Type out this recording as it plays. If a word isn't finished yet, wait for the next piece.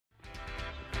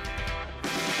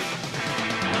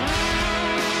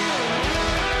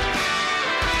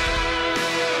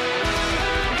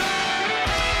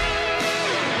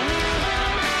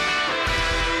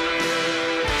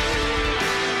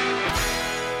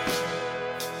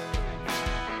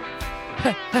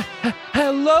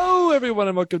Hello, everyone,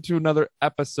 and welcome to another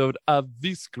episode of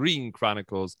The Screen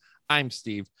Chronicles. I'm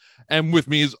Steve, and with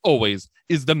me, as always,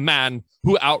 is the man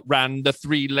who outran the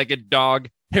three-legged dog,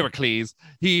 Heracles.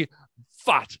 He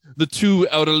fought the two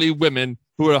elderly women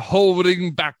who were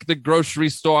holding back the grocery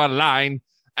store line,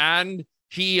 and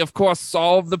he, of course,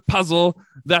 solved the puzzle,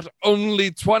 that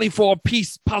only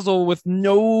 24-piece puzzle with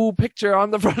no picture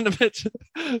on the front of it.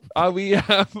 We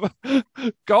have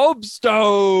Gobstone.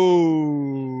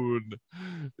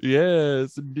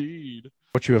 Yes, indeed.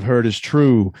 What you have heard is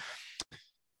true.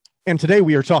 And today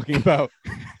we are talking about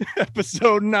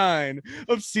episode 9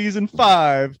 of season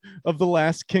 5 of The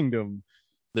Last Kingdom.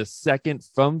 The second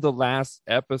from the last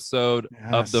episode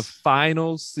of the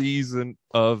final season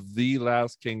of The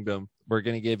Last Kingdom. We're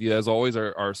going to give you, as always,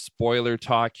 our spoiler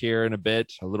talk here in a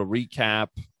bit, a little recap,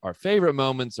 our favorite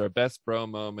moments, our best bro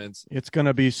moments. It's going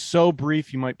to be so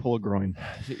brief, you might pull a groin.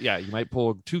 Yeah, you might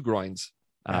pull 2 groins,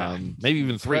 maybe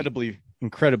even 3.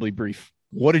 Incredibly brief.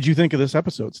 What did you think of this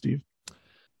episode, Steve?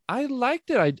 I liked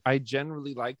it. I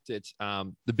generally liked it.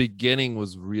 The beginning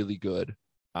was really good.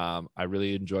 I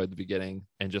really enjoyed the beginning,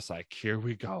 and just like, here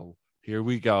we go.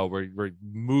 We're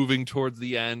moving towards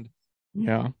the end.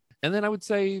 Yeah. And then I would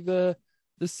say the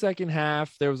second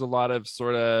half, there was a lot of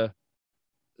sort of,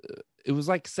 it was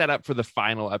like set up for the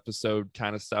final episode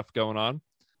kind of stuff going on.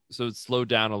 So it slowed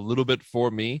down a little bit for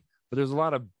me, but there's a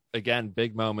lot of, again,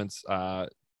 big moments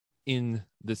in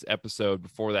this episode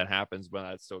before that happens when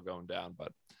that's still going down.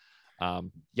 But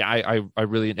I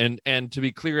really, and to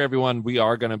be clear, everyone, we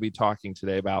are going to be talking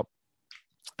today about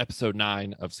episode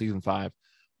 9 of season 5.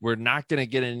 We're not going to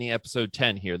get any episode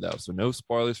 10 here, though. So no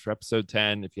spoilers for episode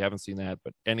 10 if you haven't seen that,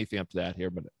 but anything up to that here,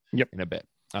 but in a bit.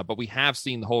 But we have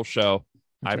seen the whole show.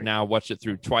 I've now watched it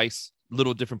through twice.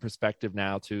 Little different perspective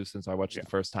now, too, since I watched it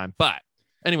the first time. But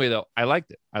anyway, though, I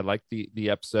liked it. I liked the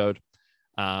episode.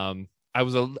 I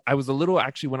was a little,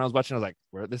 actually, when I was watching, I was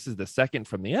like, this is the second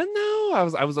from the end now?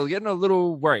 I was getting a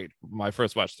little worried my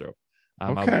first watch through.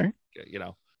 Okay.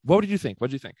 What did you think?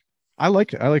 What did you think? I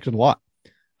liked it. I liked it a lot.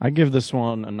 I give this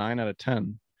one a 9 out of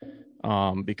 10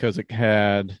 because it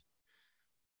had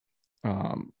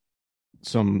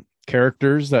some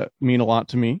characters that mean a lot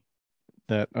to me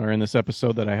that are in this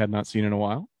episode that I had not seen in a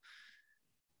while.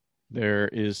 There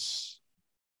is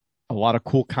a lot of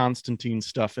cool Constantine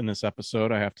stuff in this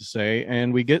episode, I have to say,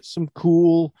 and we get some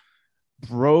cool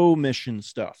bro mission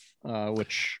stuff,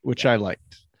 which I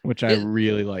liked, which I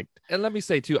really liked. And let me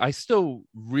say too, I still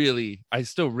really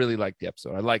liked the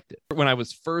episode. I liked it when I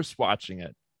was first watching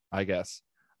it. I guess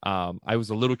I was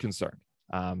a little concerned.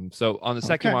 So on the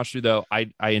second watch through, though, I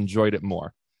enjoyed it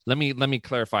more. Let me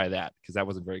clarify that, because that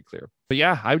wasn't very clear. But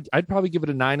yeah, I'd probably give it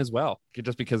a 9 as well,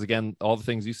 just because, again, all the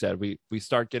things you said, we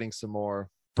start getting some more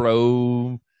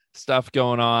bro stuff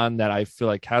going on that I feel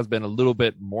like has been a little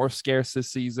bit more scarce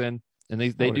this season, and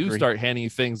they do start handing you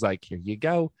things like, here you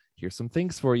go, here's some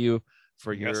things for you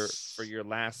for your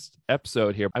last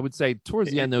episode here. I would say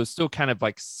towards the end, though, still kind of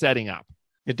like setting up.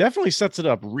 It definitely sets it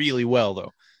up really well,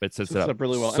 though. It sets it up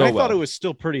really well. So and I thought it was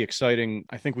still pretty exciting.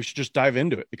 I think we should just dive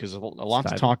into it, because a lot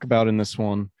to talk about in this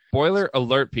one. Spoiler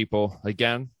alert, people.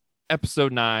 Again,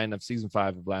 episode 9 of season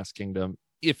 5 of Last Kingdom.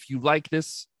 If you like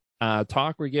this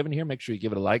talk we're giving here, make sure you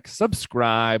give it a like,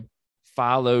 subscribe,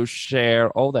 follow, share,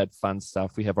 all that fun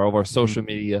stuff. We have all of our social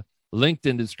media linked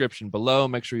in the description below.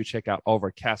 Make sure you check out all of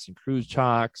our cast and crew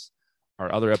talks,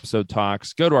 our other episode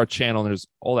talks. Go to our channel, and there's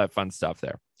all that fun stuff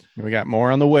there. We got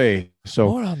more on the way.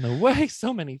 More on the way.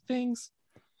 So many things.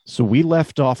 So we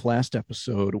left off last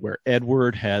episode where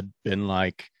Edward had been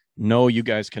like, no, you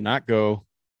guys cannot go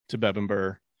to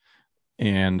Bebbanburg,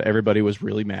 and everybody was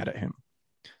really mad at him.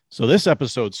 So this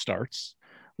episode starts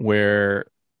where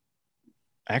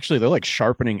actually they're like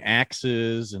sharpening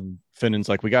axes, and Finnan's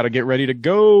like, we got to get ready to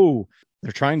go.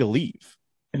 They're trying to leave.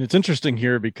 And it's interesting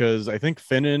here because I think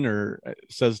Finnan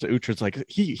says to Uhtred's like,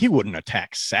 he wouldn't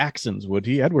attack Saxons, would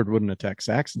he? Edward wouldn't attack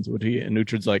Saxons, would he? And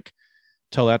Uhtred's like,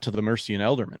 tell that to the Mercian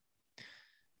Ealdorman.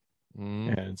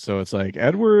 And so it's like,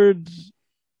 Edward,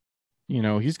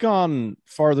 he's gone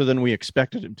farther than we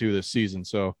expected him to this season.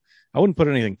 So I wouldn't put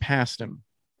anything past him.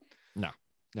 No.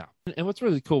 And what's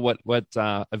really cool, what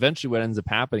eventually what ends up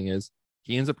happening is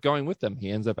he ends up going with them.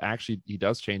 He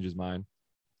does change his mind.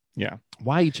 Yeah.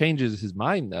 Why he changes his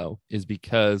mind, though, is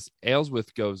because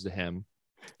Aelswith goes to him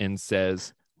and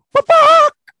says,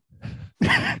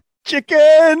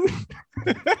 chicken.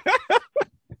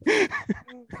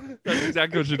 That's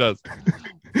exactly what she does.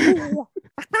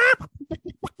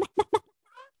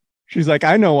 She's like,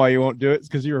 I know why you won't do it. It's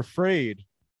because you're afraid.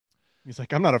 He's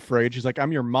like, I'm not afraid. She's like,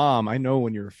 I'm your mom. I know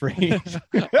when you're afraid.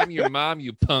 I'm your mom,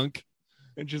 you punk.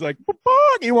 And she's like,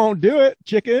 you won't do it,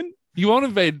 chicken. You won't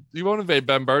invade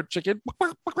Bembert, chicken.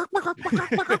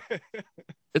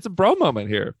 It's a bro moment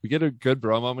here. We get a good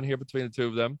bro moment here between the two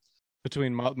of them.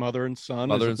 Between mother and son.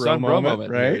 Mother and son bro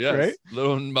moment. Right? Here, yes. Right.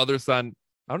 Little mother-son.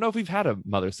 I don't know if we've had a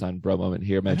mother-son bro moment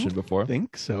here mentioned before. I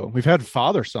think so. We've had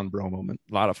father-son bro moment.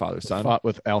 A lot of father-son. Fought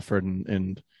with Alfred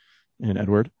and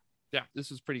Edward. Yeah,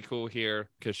 this is pretty cool here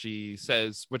because she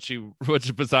says which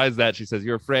besides that, she says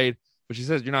you're afraid, but she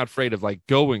says you're not afraid of like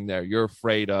going there. You're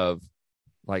afraid of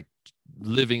like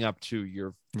living up to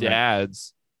your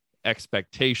dad's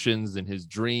expectations and his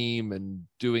dream and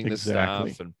doing this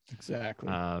stuff. And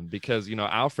exactly. Because, you know,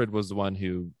 Alfred was the one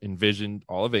who envisioned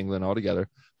all of England altogether,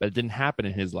 but it didn't happen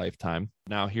in his lifetime.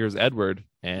 Now here's Edward,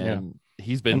 and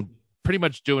he's been pretty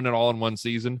much doing it all in one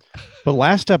season. But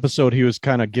last episode, he was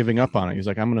kind of giving up on it. He's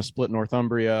like, I'm going to split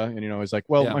Northumbria. And, you know, he's like,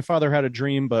 well, my father had a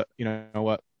dream, but you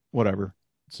know whatever.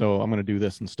 So I'm going to do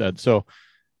this instead. So,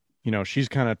 you know, she's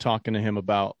kind of talking to him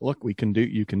about, look, you can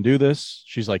do this.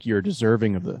 She's like, you're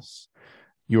deserving of this.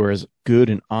 You are as good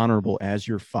and honorable as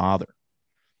your father.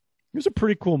 It was a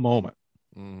pretty cool moment,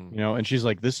 you know, and she's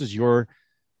like, this is your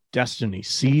destiny.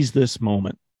 Seize this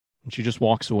moment. And she just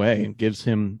walks away and gives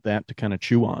him that to kind of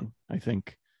chew on, I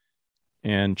think.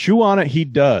 And chew on it he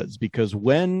does, because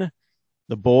when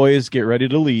the boys get ready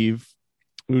to leave,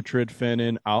 Uhtred,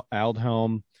 Finan,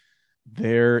 Aldhelm,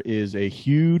 there is a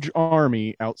huge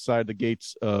army outside the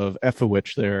gates of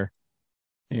Ephawich there,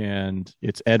 and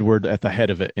it's Edward at the head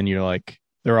of it. And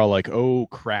they're all like, oh,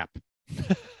 crap.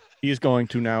 He's going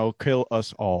to now kill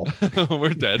us all. We're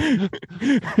dead.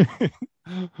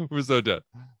 We're so dead.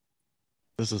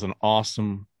 This is an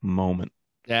awesome moment.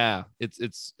 Yeah,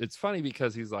 it's funny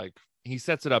because he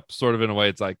sets it up sort of in a way.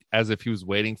 It's like as if he was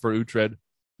waiting for Uhtred.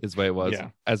 Is the way it was,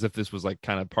 as if this was like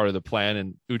kind of part of the plan,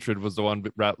 and Uhtred was the one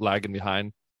lagging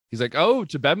behind. He's like, "Oh,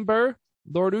 to Bembur,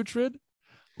 Lord Uhtred,"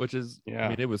 which is, I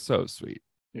mean, it was so sweet.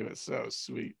 It was so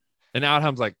sweet. And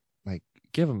Aldhelm's like,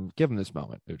 give him this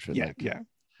moment, Uhtred. Yeah.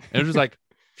 And it was like,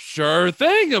 sure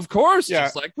thing, of course,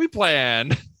 just like we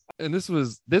planned. And this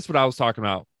what I was talking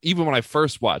about. Even when I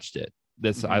first watched it,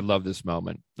 I love this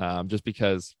moment, just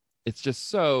because it's just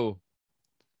so.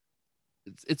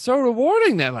 It's so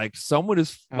rewarding that like someone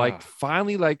is like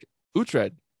finally like,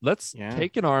 Uhtred, let's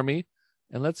take an army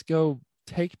and let's go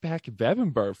take back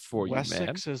Bebbanburg for Wessex you, man.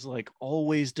 Wessex has like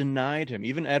always denied him.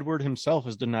 Even Edward himself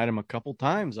has denied him a couple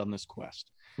times on this quest.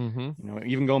 You know,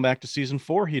 even going back to season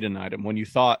 4, he denied him when you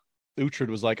thought Uhtred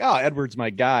was like, Edward's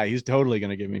my guy. He's totally going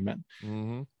to give me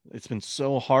men. It's been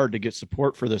so hard to get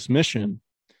support for this mission.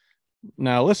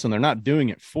 Now, listen, they're not doing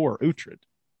it for Uhtred.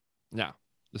 No,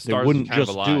 the stars wouldn't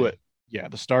just do it. Yeah,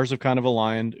 the stars have kind of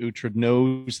aligned. Uhtred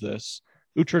knows this.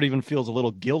 Uhtred even feels a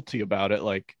little guilty about it.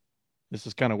 Like, this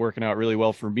is kind of working out really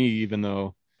well for me, even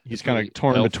though he's kind of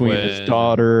torn between his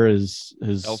daughter, his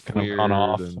kind of gone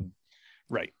off.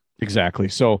 Right, exactly.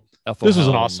 So this is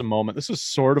an awesome moment. This is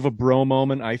sort of a bro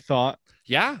moment, I thought.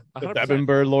 Yeah, 100%.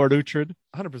 Bebbanburg, Lord Uhtred.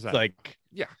 100%. Like,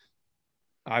 yeah,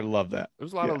 I love that.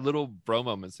 There's a lot of little bro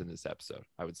moments in this episode,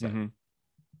 I would say.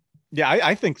 Yeah,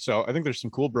 I think so. I think there's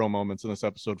some cool bro moments in this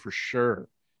episode for sure.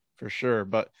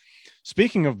 But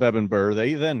speaking of Bebbanburg,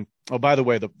 they then, by the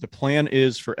way, the plan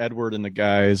is for Edward and the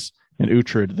guys and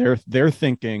Uhtred. They're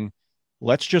thinking,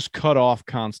 let's just cut off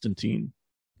Constantine.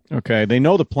 Okay, they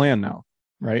know the plan now,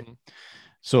 right?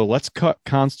 So let's cut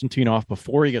Constantine off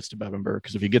before he gets to Bebbanburg,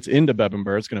 because if he gets into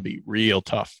Bebbanburg, it's going to be real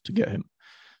tough to get him.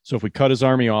 So if we cut his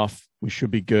army off, we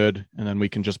should be good, and then we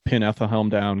can just pin Ethelhelm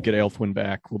down, get Aelfwine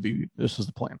back. This is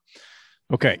the plan.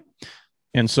 Okay.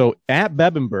 And so at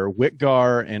Bebbanburg,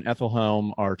 Witgar and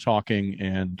Ethelhelm are talking,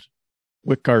 and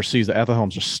Witgar sees that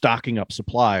Ethelhelm's just stocking up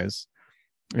supplies.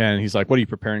 And he's like, what are you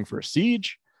preparing for, a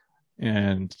siege?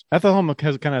 And Ethelhelm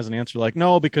kind of has an answer like,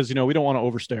 no, because, you know, we don't want to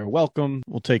overstay our welcome.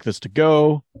 We'll take this to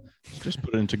go. Just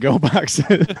put it into go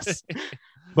boxes.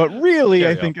 But really,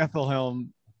 I think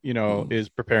Ethelhelm, you know, is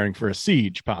preparing for a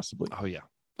siege, possibly. Oh yeah.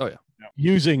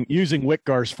 Using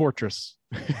Witgar's fortress.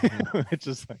 It's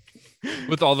just like,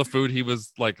 with all the food he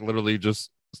was like literally just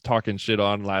talking shit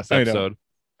on last episode.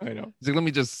 I know. He's like, let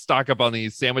me just stock up on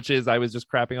these sandwiches I was just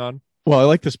crapping on. Well, I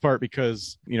like this part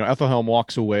because, you know, Ethelhelm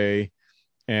walks away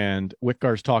and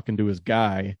Witgar's talking to his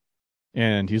guy,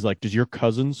 and he's like, does your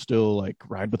cousin still like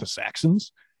ride with the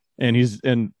Saxons? And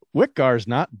Witgar's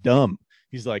not dumb.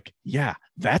 He's like, yeah,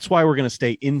 that's why we're going to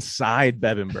stay inside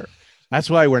Bebbanburg. That's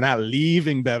why we're not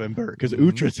leaving Bebbanburg, because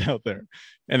Uhtred's out there.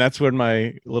 And that's when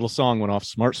my little song went off.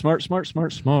 Smart, smart, smart,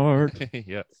 smart, smart.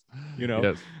 Yes. You know?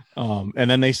 Yes. And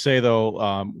then they say,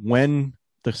 though, when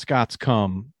the Scots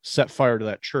come, set fire to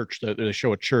that church. They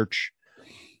show a church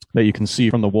that you can see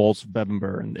from the walls of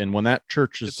Bebbanburg. And when that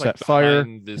church is It's set like fire,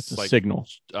 behind this it's a like signal.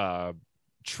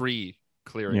 Tree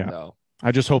clearing Yeah. though.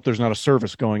 I just hope there's not a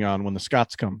service going on when the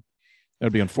Scots come.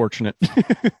 That'd be unfortunate.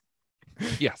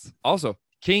 Yes. Also,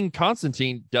 King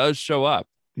Constantine does show up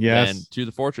Yes. and to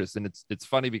the fortress, and it's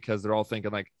funny because they're all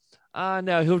thinking like,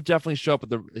 no, he'll definitely show up.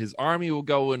 His army will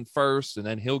go in first, and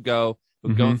then he'll go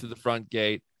in through the front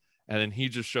gate, and then he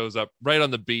just shows up right on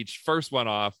the beach, first one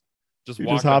off, just He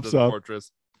walks just up hops to the up.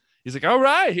 fortress. He's like, all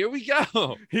right, here we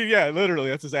go. Yeah, literally,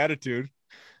 that's his attitude.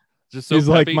 Just so He's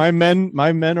peppy. like,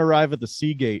 my men arrive at the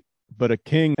sea gate, but a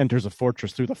king enters a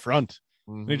fortress through the front.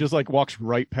 Mhm. And he just like walks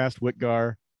right past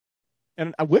Whitgar.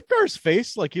 And Whitgar's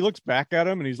face, like he looks back at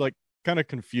him and he's like kind of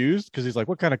confused because he's like,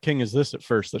 what kind of king is this at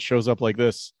first that shows up like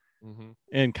this? Mhm.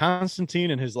 And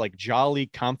Constantine and his like jolly,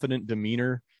 confident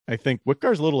demeanor, I think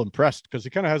Whitgar's a little impressed because he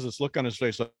kind of has this look on his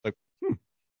face like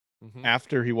Mhm.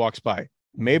 after he walks by.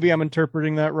 Maybe I'm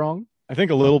interpreting that wrong. I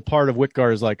think a little part of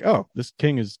Whitgar is like, oh, this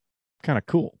king is kind of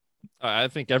cool. I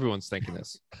think everyone's thinking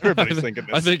this. Everybody's thinking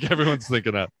this. I think everyone's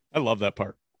thinking that. I love that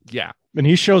part. Yeah. And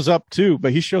he shows up too,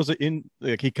 but he shows it in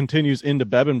like he continues into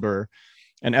Bebbanburg,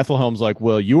 and Ethelhelm's like,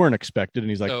 well, you weren't expected. And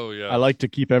he's like, Oh yeah. I like to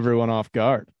keep everyone off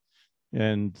guard.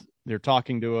 And they're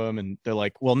talking to him and they're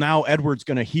like, well, now Edward's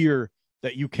going to hear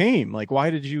that you came. Like, why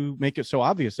did you make it so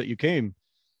obvious that you came?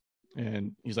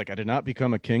 And he's like, I did not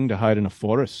become a king to hide in a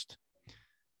forest.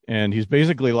 And he's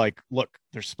basically like, look,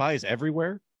 there's spies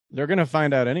everywhere. They're going to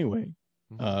find out anyway.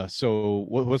 So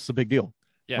what's the big deal?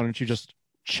 Yeah. Why don't you just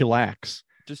chillax?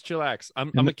 Just chillax.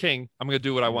 I'm a king. I'm gonna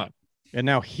do what I want. And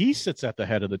now he sits at the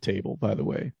head of the table, by the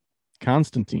way,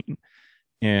 Constantine.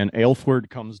 And Aelfwerd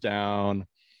comes down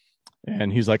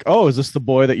and he's like, oh, is this the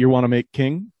boy that you want to make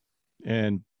king?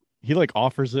 And he like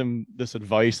offers him this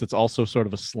advice that's also sort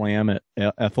of a slam at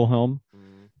Ethelhelm.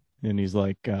 And he's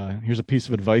like, here's a piece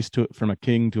of advice from a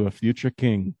king to a future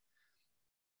king.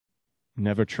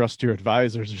 Never trust your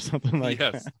advisors or something like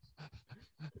Yes. that.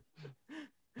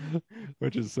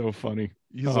 Which is so funny.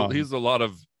 He's a lot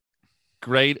of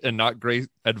great and not great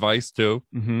advice too.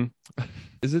 Mm-hmm.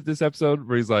 Is it this episode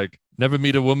where he's like, never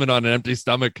meet a woman on an empty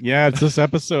stomach? Yeah, it's this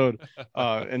episode.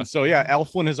 And so, yeah,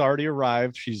 Elfwin has already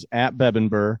arrived. She's at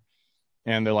Bebbanburg.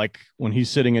 And they're like, when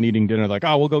he's sitting and eating dinner, like,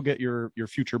 oh, we'll go get your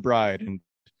future bride. And,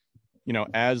 you know,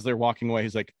 as they're walking away,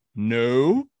 he's like,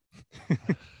 no.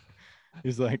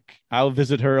 He's like, I'll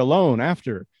visit her alone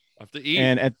after. Have to eat.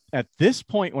 And at this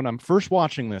point, when I'm first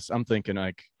watching this, I'm thinking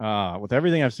like, with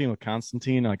everything I've seen with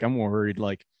Constantine, like I'm worried,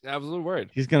 like I was a little worried.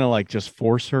 he's gonna like just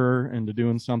force her into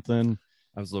doing something.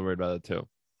 I was a little worried about it too.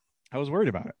 I was worried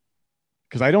about it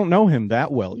because I don't know him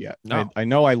that well yet. No. I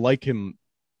know I like him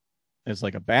as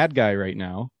like a bad guy right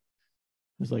now.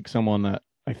 He's like someone that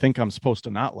I think I'm supposed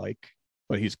to not like,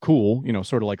 but he's cool, you know,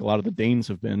 sort of like a lot of the Danes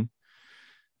have been.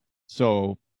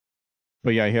 So,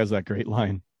 but yeah, he has that great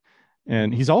line.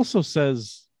 And he's also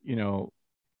says, you know,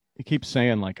 he keeps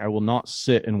saying like, I will not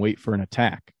sit and wait for an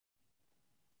attack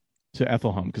to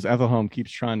Ethelhelm because Ethelhelm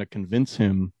keeps trying to convince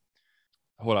him.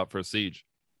 Hold out for a siege.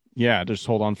 Yeah, just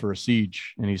hold on for a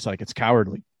siege. And he's like, it's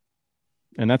cowardly.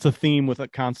 And that's a theme with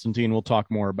Constantine we'll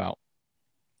talk more about.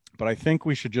 But I think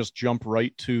we should just jump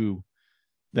right to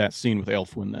that scene with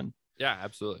Aelfwin then. Yeah,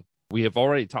 absolutely. We have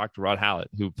already talked to Rod Hallett,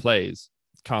 who plays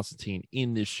Constantine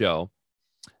in this show.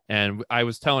 And I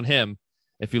was telling him,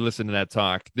 if you listen to that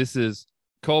talk, this is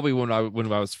Colby when I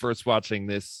was first watching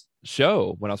this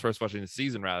show, when I was first watching the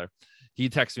season, rather. He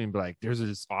texted me and be like, there's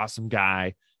this awesome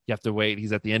guy. You have to wait.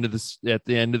 He's at the end of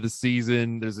the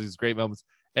season. There's these great moments.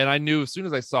 And I knew as soon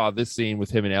as I saw this scene with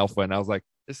him and Aelfwin, I was like,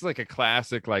 this is like a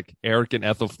classic, like Eric and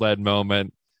Ethelfled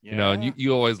moment. Yeah. You know, and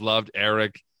you always loved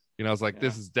Eric. You know, I was like,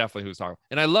 this is definitely who's talking.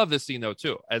 And I love this scene though,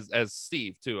 too, as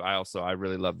Steve, too. I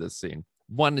really love this scene.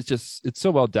 One, it's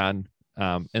so well done.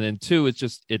 And then two,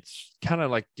 it's kind of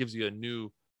like gives you a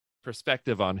new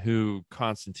perspective on who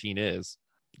Constantine is,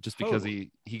 just because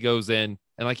he goes in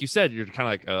and like you said, you're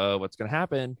kind of like, what's going to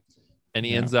happen? And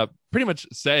he ends up pretty much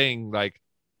saying like,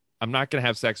 I'm not going to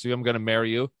have sex with you. I'm going to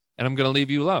marry you and I'm going to leave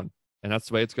you alone. And that's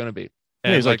the way it's going to be.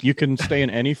 And he's like, you can stay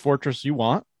in any fortress you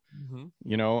want. Mm-hmm.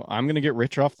 You know, I'm going to get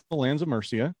rich off the lands of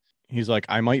Mercia. He's like,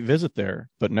 I might visit there,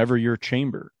 but never your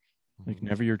chamber. Like,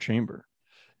 never your chamber.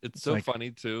 It's so like,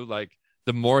 funny too. Like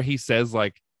the more he says,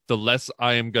 like the less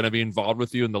I am going to be involved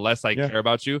with you and the less I care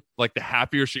about you, like the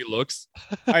happier she looks.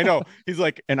 I know. He's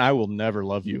like, and I will never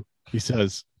love you, he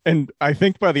says. And I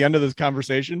think by the end of this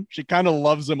conversation, she kind of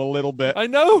loves him a little bit. I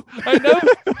know.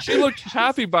 She looked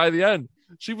happy by the end.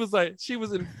 She was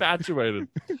infatuated.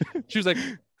 She was like,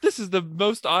 this is the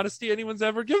most honesty anyone's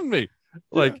ever given me.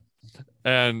 Like,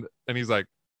 and he's like,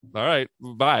 all right,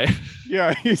 bye.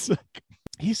 Yeah. He's like,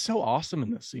 he's so awesome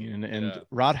in this scene, and Yeah.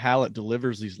 Rod Hallett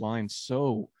delivers these lines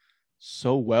so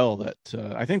well that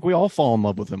I think we all fall in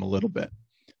love with him a little bit.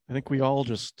 I think we all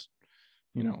just,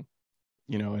 you know,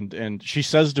 and she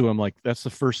says to him, like, that's the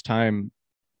first time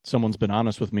someone's been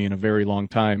honest with me in a very long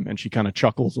time, and she kind of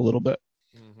chuckles a little bit.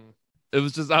 It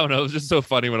was just, I don't know, it was just so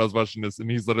funny when I was watching this, and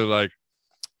he's literally like,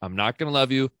 I'm not gonna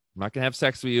love you, I'm not gonna have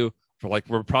sex with you, for like,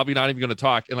 we're probably not even gonna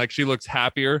talk, and like she looks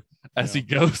happier as he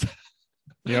goes.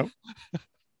 Yep.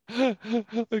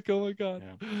 Like, oh my god.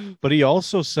 Yeah. But he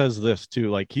also says this too,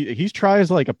 like he tries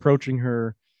like approaching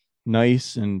her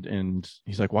nice, and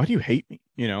he's like, why do you hate me,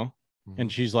 you know?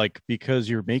 And she's like, because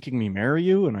you're making me marry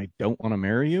you, and I don't want to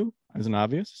marry you. Isn't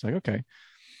obvious? It's like, okay.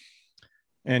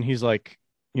 And he's like,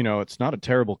 you know, it's not a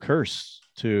terrible curse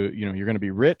to, you know, you're going to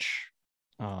be rich,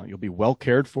 you'll be well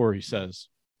cared for, he says.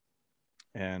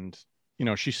 And, you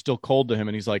know, she's still cold to him,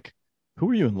 and he's like, who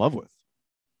are you in love with?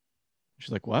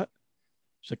 She's like, what?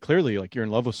 She's like, clearly, like, you're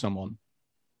in love with someone.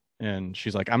 And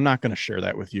she's like, I'm not going to share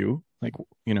that with you. Like,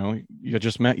 you know, you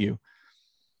just met you.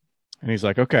 And he's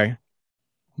like, okay.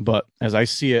 But as I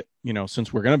see it, you know,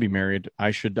 since we're going to be married,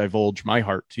 I should divulge my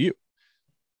heart to you.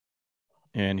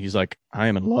 And he's like, I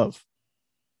am in love.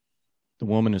 The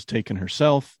woman has taken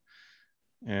herself.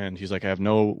 And he's like, I have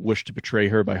no wish to betray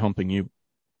her by humping you.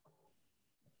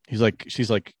 He's like,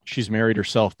 she's married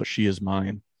herself, but she is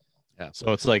mine. Yeah.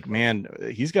 So it's like, man,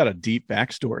 he's got a deep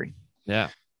backstory. Yeah.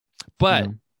 But You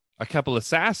know? a couple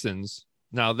assassins,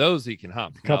 now those he can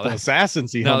hump. A couple Now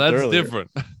assassins he no, humped that's earlier.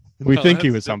 different. We No, think he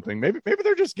that's was something. Maybe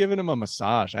they're just giving him a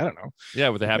massage. I don't know. Yeah,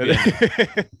 with a happy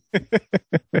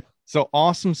ending. So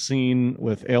awesome scene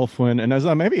with Aelfwyn, and as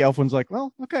maybe Aelfwyn's like,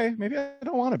 well, okay, maybe I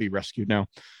don't want to be rescued now.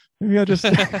 Maybe I just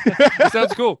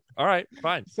Sounds cool. All right,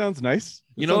 fine. sounds nice.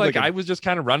 You know, like I was just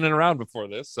kind of running around before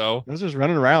this, so I was just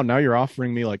running around. Now you're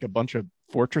offering me like a bunch of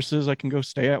fortresses I can go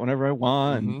stay at whenever I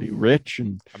want and be rich,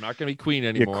 and I'm not gonna be queen be a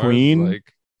anymore. queen.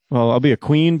 Like, well, I'll be a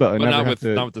queen, but I but never not have with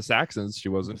to. not with the Saxons. She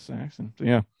wasn't. Saxon.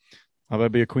 Yeah, how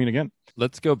about be a queen again?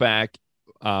 Let's go back.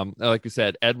 Like we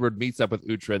said, Edward meets up with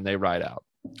Uhtred and they ride out,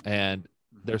 and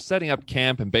they're setting up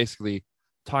camp and basically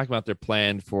talking about their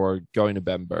plan for going to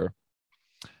Bember.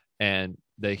 And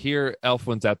they hear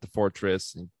Elfwyn's at the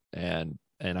fortress, and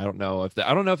I don't know if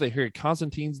they hear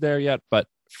Constantine's there yet, but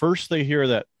First, they hear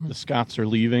that the Scots are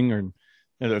leaving, or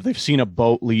they've seen a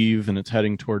boat leave and it's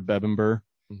heading toward Bebbanburg.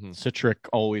 Citric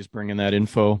always bringing that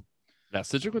info. Yeah,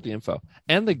 Citric with the info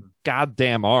and the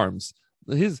goddamn arms.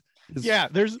 His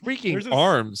there's freaking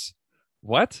arms.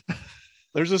 What?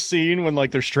 There's a scene when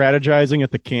like they're strategizing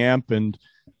at the camp and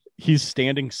he's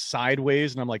standing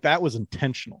sideways, and I'm like, that was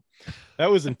intentional.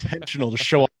 That was intentional to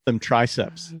show off them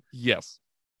triceps. Yes.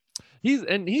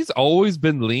 He's always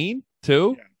been lean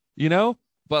too, you know,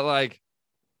 but like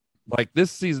this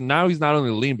season now he's not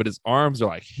only lean, but his arms are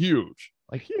like huge.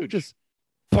 Like huge. Just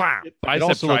bam, it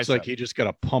also looks like he just got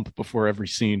a pump before every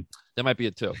scene. That might be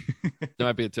it too.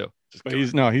 But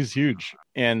he's huge.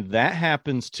 And that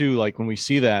happens too. Like when we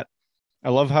see that, I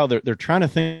love how they're trying to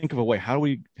think of a way. How do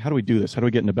we do this? How do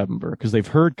we get into Bebbanburg? Because they've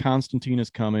heard Constantine is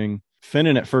coming.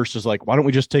 Finnan at first is like, why don't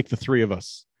we just take the three of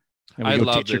us and we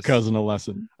go teach your cousin a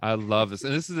lesson? I love this.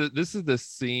 And this is the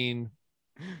scene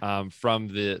from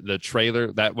the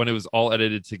trailer that when it was all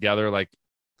edited together, like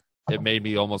it made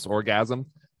me almost orgasm.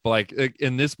 But like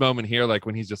in this moment here, like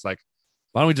when he's just like,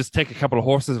 why don't we just take a couple of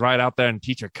horses right out there and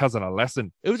teach your cousin a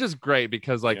lesson? It was just great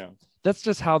because like that's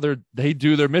just how they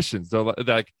do their missions. They're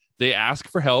like they ask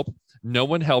for help, no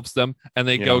one helps them, and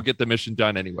they go get the mission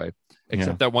done anyway,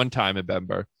 except that one time in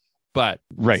Bember. But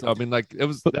right, so, I mean, like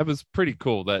that was pretty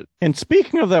cool. That and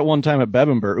speaking of that one time at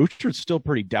Bebbanburg, Uhtred's still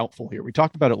pretty doubtful here. We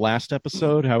talked about it last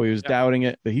episode, how he was doubting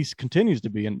it, but he continues to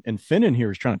be, and Finnan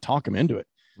here is trying to talk him into it.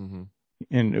 Mm-hmm.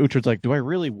 And Uhtred's like, do I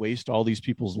really waste all these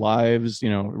people's lives,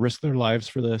 risk their lives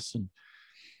for this?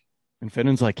 And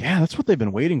Finnan's like, yeah, that's what they've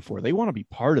been waiting for. They want to be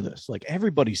part of this. Like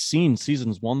everybody's seen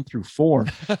seasons 1 through 4.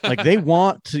 Like they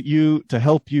want you to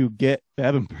help you get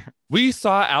Bebbanburg. We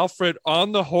saw Alfred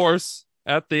on the horse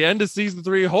at the end of season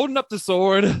 3, holding up the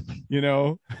sword,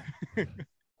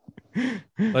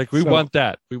 like we want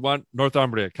that. We want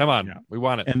Northumbria. Come on. We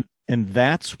want it. And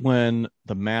that's when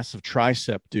the massive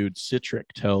tricep dude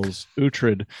Citric tells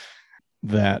Uhtred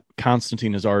that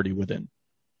Constantine is already within.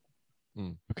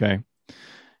 Okay.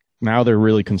 Now they're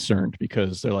really concerned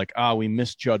because they're like, we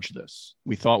misjudged this.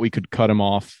 We thought we could cut him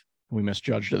off. We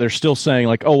misjudged it. They're still saying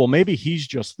like, oh, well, maybe he's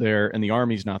just there and the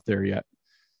army's not there yet.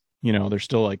 They're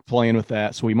still like playing with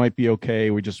that. So we might be okay.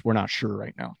 We're not sure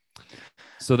right now.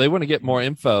 So they want to get more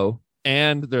info.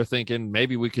 And they're thinking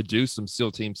maybe we could do some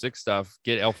SEAL Team 6 stuff,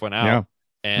 get Elfwyn out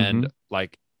and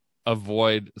like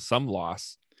avoid some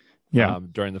loss.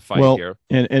 during the fight here.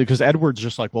 And because Edward's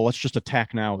just like, well, let's just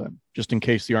attack now then, just in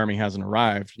case the army hasn't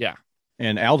arrived. Yeah.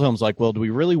 And Aldhelm's like, well, do we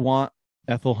really want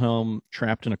Ethelhelm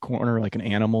trapped in a corner like an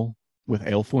animal with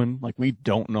Aelfwin? Like, we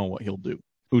don't know what he'll do.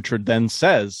 Uhtred then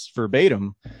says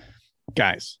verbatim,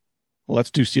 guys,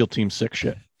 let's do SEAL Team 6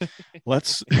 shit.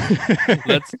 Let's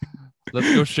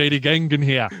go Shady Gangan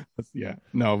here. Yeah.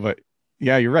 No, but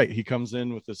yeah, you're right. He comes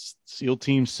in with this SEAL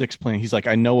Team 6 plan. He's like,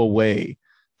 I know a way,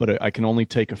 but I can only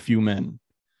take a few men.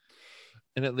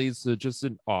 And it leads to just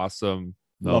an awesome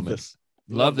Love moment. this.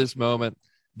 Love this moment.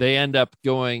 They end up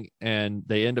going and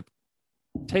they end up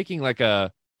taking like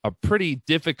a pretty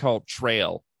difficult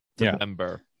trail to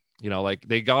Bember. You know, like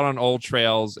they got on old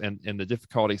trails and the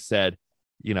difficulty said,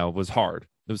 you know, was hard.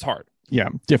 It was hard. Yeah,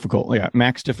 difficult. Yeah,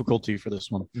 max difficulty for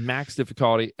this one. Max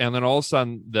difficulty. And then all of a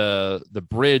sudden the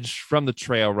bridge from the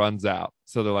trail runs out.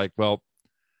 So they're like, well,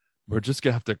 we're just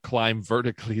gonna have to climb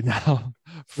vertically now.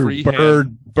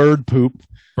 Bird poop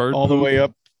all the way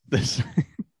up this.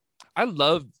 I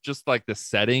love just like the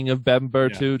setting of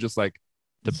Bember too, just like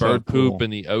the bird poop in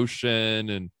the ocean,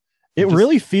 and it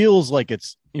really feels like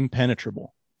it's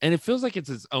impenetrable. And it feels like it's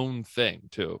its own thing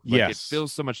too. Like it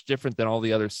feels so much different than all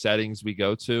the other settings we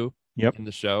go to in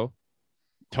the show.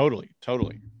 Totally.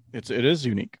 It is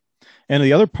unique. And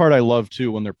the other part I love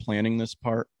too when they're planning this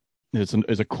part is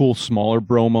a cool smaller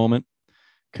bro moment,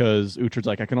 because Uhtred's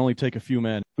like, I can only take a few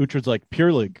men. Uhtred's like,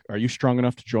 Pyrlig, are you strong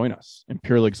enough to join us? And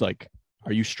Pyrlig's like,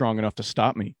 are you strong enough to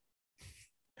stop me?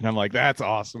 And I'm like, that's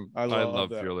awesome. I love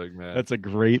that. Pyrlig, man. That's a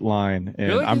great line.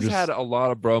 And Pyrlig has had a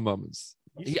lot of bro moments.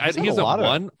 He hasn't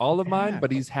won all of mine,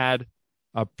 but he's had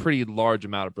a pretty large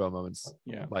amount of bro moments.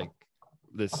 Yeah, like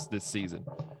this season.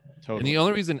 Totally. And the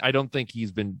only reason I don't think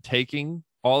he's been taking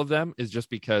all of them is just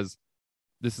because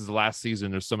this is the last season.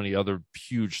 There's so many other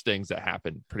huge things that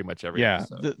happen pretty much every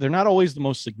episode. They're not always the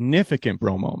most significant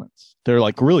bro moments. They're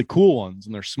like really cool ones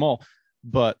and they're small.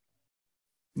 But,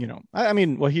 you know, I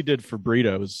mean, what he did for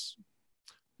Brita was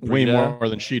way more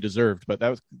than she deserved, but that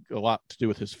was a lot to do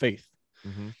with his faith.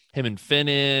 Mm-hmm. Him and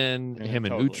Finan, him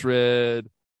and Uhtred.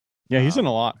 Yeah, he's in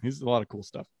a lot. He's a lot of cool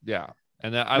stuff. Yeah.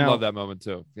 And I love that moment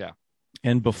too. Yeah.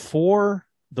 And before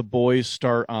the boys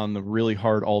start on the really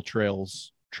hard all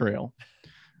trails trail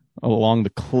along the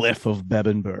cliff of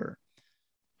Bebbanburg,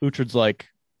 Uhtred's like,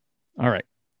 all right,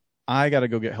 I got to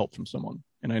go get help from someone.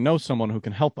 And I know someone who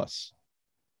can help us.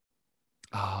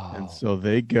 Oh. And so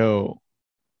they go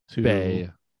to Bay.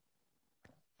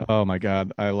 Oh my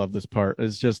God. I love this part.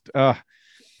 It's just, yeah.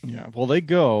 Well, they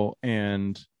go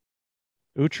and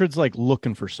Uhtred's like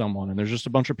looking for someone, and there's just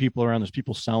a bunch of people around. There's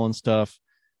people selling stuff,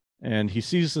 and he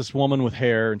sees this woman with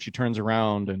hair, and she turns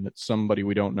around, and it's somebody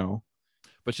we don't know.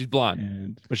 But she's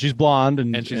blonde. But she's blonde,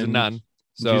 and she's a nun.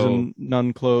 So she's in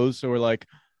nun clothes. So we're like,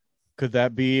 could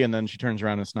that be? And then she turns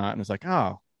around and it's not, and it's like,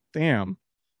 oh, damn.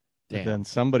 But then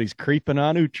somebody's creeping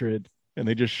on Uhtred, and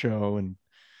they just show, and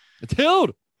it's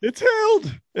Hild. It's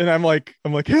Hild. And I'm like,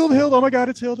 Hild. Oh my God,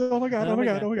 it's Hild. Oh my God. Oh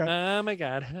my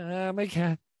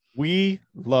God. We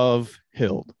love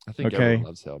Hild. I think everyone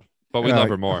loves Hild, but we love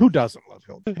her more. Who doesn't love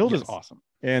Hild? Hild is awesome.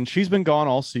 And she's been gone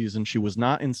all season. She was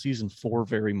not in season 4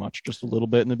 very much, just a little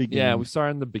bit in the beginning. Yeah, we saw her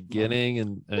in the beginning,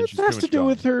 and it has to do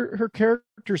with her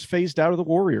character's phased out of the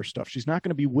warrior stuff. She's not going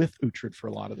to be with Uhtred for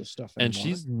a lot of this stuff anymore. And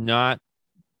she's not.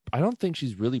 I don't think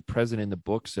she's really present in the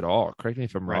books at all. Correct me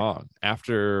if I'm wrong.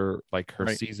 After like her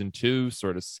season 2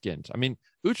 sort of skint. I mean,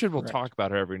 Uhtred will talk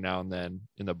about her every now and then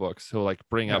in the books. He'll like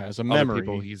bring up as a memory.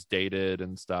 People he's dated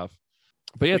and stuff.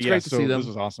 But yeah, it's great to see them. This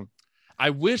is awesome.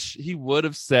 I wish he would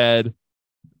have said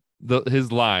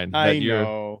his line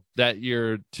that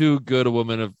you're too good a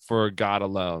woman for God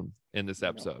alone in this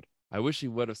episode. I wish he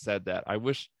would have said that. I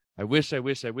wish that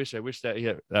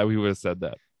we would have said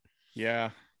that.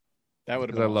 Yeah. That would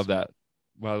have been I love that.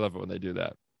 Well, I love it when they do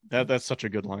that. That's such a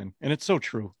good line. And it's so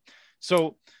true.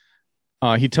 So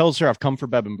he tells her, I've come for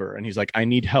Bebbanburg. And he's like, I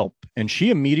need help. And she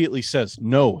immediately says,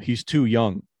 no, he's too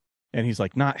young. And he's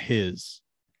like, not his.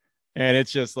 And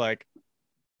it's just like,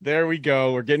 there we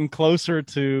go. We're getting closer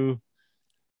to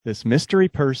this mystery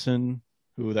person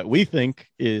that we think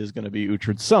is going to be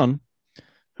Uhtred's son,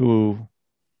 who,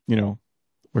 you know,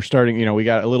 we're starting, you know, we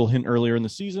got a little hint earlier in the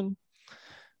season.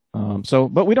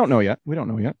 But we don't know yet.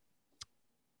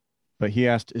 But he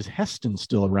asked, is Heston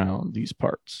still around these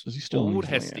parts? Is he still in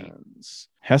these lands?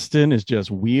 Heston is just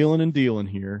wheeling and dealing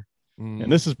here.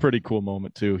 And this is a pretty cool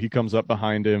moment too. He comes up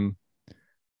behind him,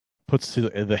 puts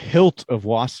the hilt of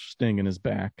Wasp Sting in his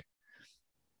back.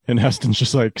 And Heston's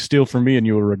just like, steal from me and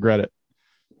you will regret it.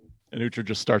 And Uhtred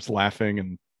just starts laughing,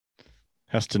 and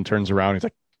Heston turns around. He's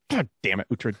like, God damn it,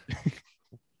 Uhtred.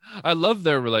 I love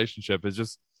their relationship.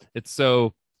 It's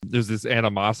so There's this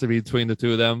animosity between the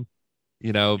two of them,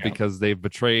 because they've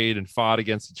betrayed and fought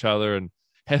against each other. And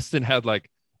Heston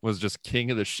was just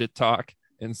king of the shit talk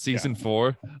in season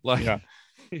 4.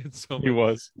 He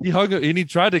was. He hung him and he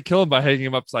tried to kill him by hanging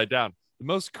him upside down. The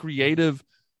most creative,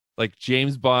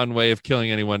 James Bond way of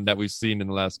killing anyone that we've seen in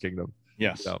the Last Kingdom.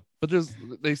 Yes. But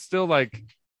they still they're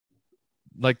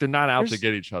not out to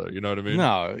get each other. You know what I mean?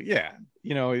 No, yeah.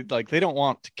 They don't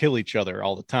want to kill each other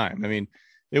all the time. I mean,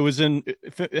 it was in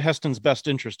Heston's best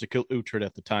interest to kill Uhtred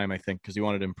at the time, I think, because he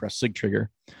wanted to impress Sigtrygger.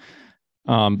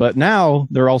 But now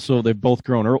they've both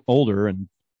grown older, and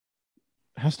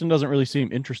Heston doesn't really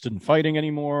seem interested in fighting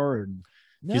anymore. And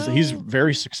he's a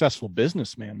very successful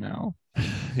businessman now.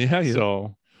 Yeah.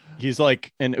 So he's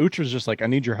and Uhtred's just I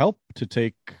need your help to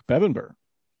take Bebbanburg.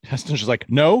 Heston's just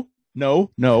no,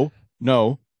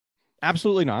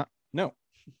 absolutely not. No.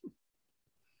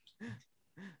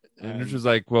 And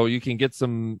Uhtred's well, you can get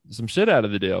some shit out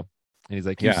of the deal. And he's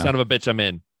you son of a bitch, I'm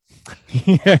in.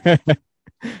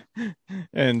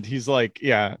 And he's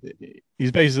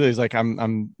he's basically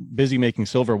I'm busy making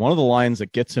silver. One of the lines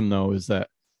that gets him though is that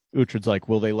Uhtred's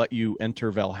will they let you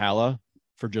enter Valhalla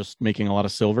for just making a lot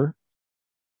of silver?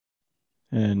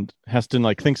 And Heston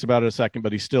thinks about it a second,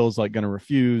 but he still is going to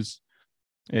refuse.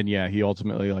 And he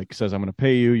ultimately says, I'm going to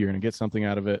pay you. You're going to get something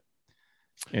out of it.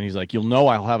 And he's you'll know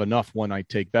I'll have enough when I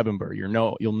take Bebbanburg.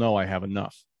 You'll know I have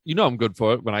enough. I'm good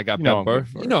for it when I got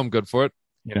Bebbanburg. I'm good for it.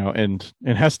 And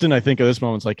Heston, I think at this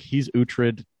moment, it's he's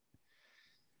Uhtred.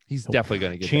 He's definitely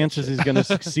going to get chances he's going to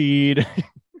succeed.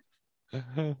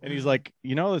 And he's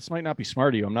this might not be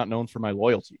smart of you. I'm not known for my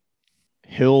loyalty.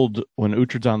 Hild, when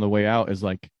Uhtred's on the way out, is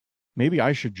maybe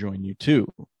I should join you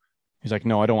too. He's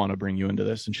no, I don't want to bring you into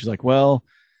this. And she's well,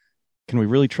 can we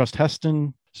really trust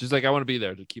Heston? She's I want to be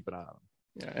there to keep an eye on him.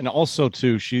 Yeah, and also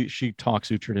too, she talks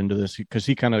Uhtred into this because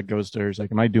he kind of goes to her. He's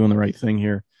am I doing the right thing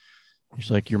here?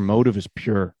 She's your motive is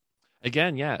pure.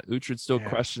 Again, Uhtred's still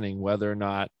questioning whether or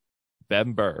not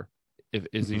Bebbanburg if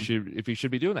he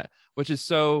should be doing that, which is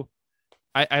so.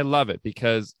 I love it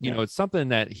because it's something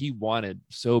that he wanted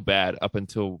so bad up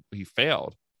until he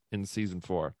failed in season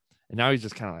 4, and now he's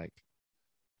just kind of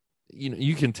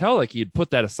you can tell he had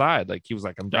put that aside. He was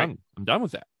I'm done. Right. I'm done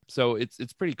with that. So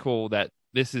it's pretty cool that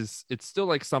it's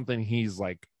still something he's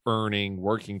earning,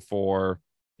 working for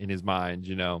in his mind,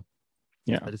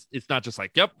 Yeah. But it's not just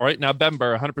yep, all right, now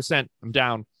Bebbanburg 100%, I'm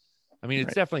down. I mean,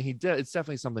 it's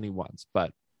definitely something he wants.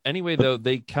 But anyway, though,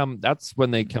 that's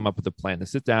when they come up with a plan to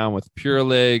sit down with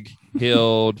Purelig,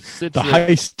 Hild, Citrix, the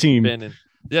heist team.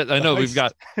 I know we've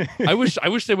got. I wish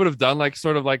they would have done that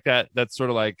sort of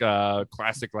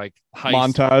classic heist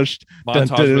montage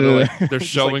where they're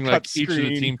showing each of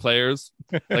the team players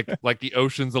like the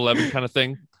Ocean's 11 kind of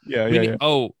thing.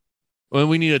 When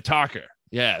we need a talker,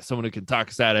 someone who can talk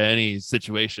us out of any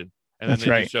situation. And that's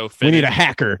then right. Show we need a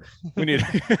hacker. We need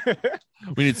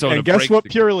someone. And guess what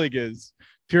Purelig is?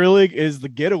 Purelig is the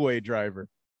getaway driver.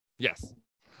 Yes,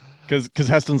 because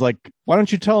Heston's why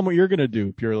don't you tell him what you're gonna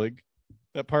do, Purelig?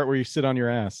 That part where you sit on your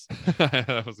ass.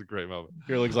 That was a great moment.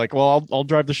 Purelig's well, I'll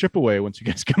drive the ship away once you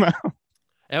guys come out.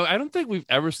 And I don't think we've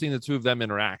ever seen the two of them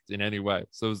interact in any way.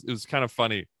 So it was kind of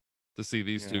funny to see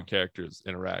these two characters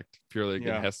interact, Purelig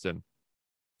and Heston.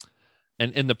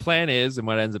 And the plan is, and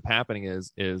what ends up happening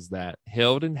is that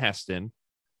Hild and Heston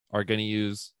are going to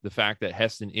use the fact that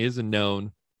Heston is a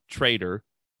known traitor.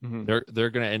 Mm-hmm. They're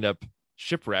going to end up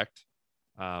shipwrecked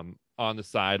on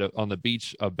the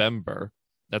beach of Bebbanburg.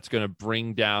 That's going to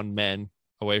bring down men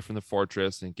away from the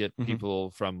fortress and get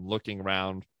people from looking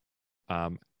around,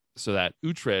 so that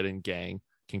Uhtred and gang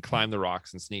can climb the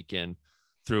rocks and sneak in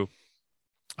through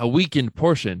a weakened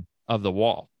portion of the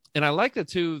wall. And I like that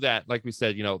too, that like we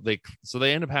said,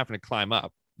 they end up having to climb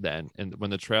up then, and when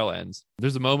the trail ends,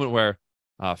 there's a moment where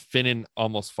Finan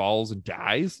almost falls and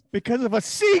dies because of a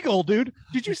seagull, dude.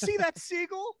 Did you see that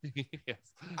seagull? Yes.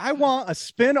 I want a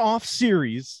spin-off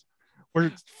series where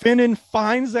Finan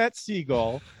finds that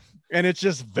seagull and it's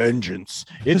just vengeance.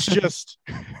 It's just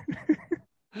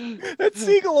that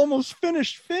seagull almost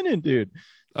finished Finan, dude.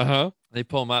 They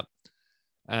pull him up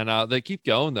and they keep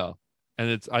going though. And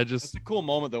it's a cool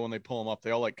moment though when they pull him up.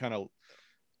 They all kind of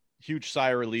huge sigh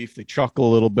of relief. They chuckle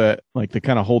a little bit, they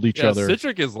kind of hold each other.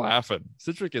 Citric is laughing.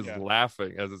 Citric is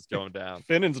laughing as it's going down.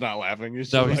 Finan's not laughing.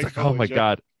 He's like, oh my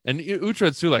god. And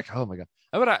Uhtred's too oh my god.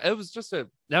 But it was just it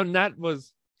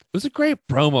was a great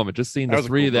bro moment. Just seeing the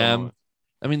three of them. Moment.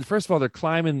 I mean, first of all, they're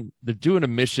climbing. They're doing a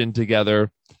mission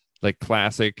together,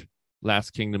 classic Last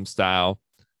Kingdom style.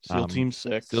 SEAL Team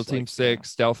 6. SEAL Team 6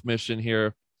 stealth mission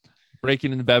here.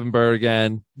 Breaking into Bebbanburg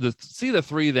again. See the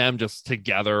three of them just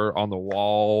together on the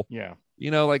wall. Yeah.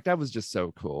 like that was just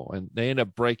so cool. And they end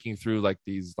up breaking through like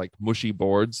these like mushy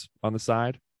boards on the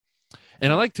side.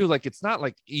 And I like to, like, it's not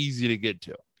like easy to get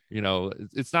to,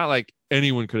 it's not like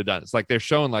anyone could have done it. It's like they're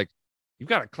showing like you've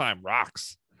got to climb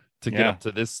rocks to get up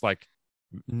to this like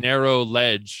narrow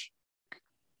ledge.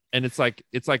 And it's like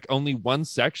only one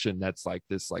section that's like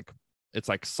this, like it's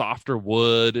like softer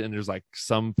wood, and there's like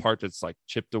some part that's like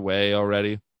chipped away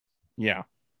already. Yeah.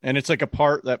 And it's like a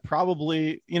part that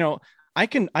probably, I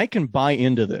can buy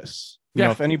into this.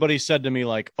 If anybody said to me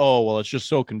like, oh, well, it's just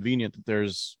so convenient that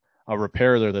there's a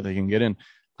repair there that they can get in,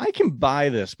 I can buy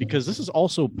this, because this is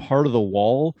also part of the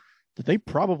wall that they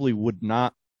probably would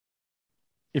not,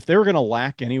 if they were going to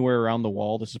lack anywhere around the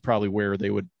wall, this is probably where they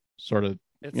would sort of,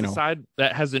 it's a side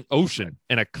that has an ocean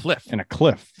and a cliff.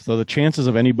 So the chances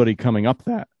of anybody coming up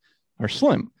that are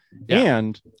slim. Yeah.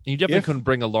 And you definitely couldn't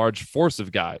bring a large force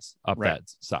of guys up that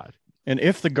side. And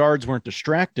if the guards weren't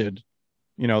distracted,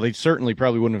 they certainly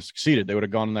probably wouldn't have succeeded. They would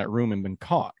have gone in that room and been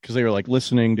caught, because they were like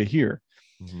listening to hear.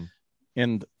 Mm-hmm.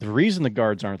 And the reason the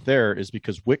guards aren't there is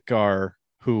because Whitgar,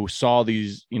 who saw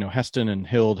these, Heston and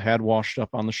Hild had washed up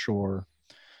on the shore.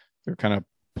 They're kind of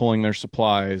pulling their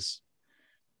supplies,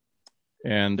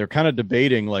 and they're kind of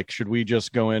debating, like, should we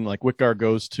just go in? Like, Whitgar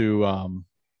goes to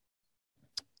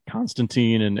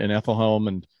Constantine and Ethelhelm,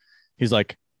 and he's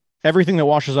like, everything that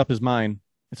washes up is mine.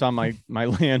 It's on my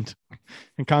land.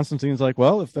 And Constantine's like,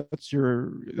 well, if that's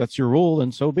your rule,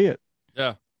 then so be it.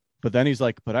 Yeah. But then he's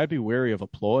like, but I'd be wary of a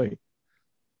ploy.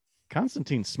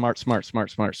 Constantine's smart.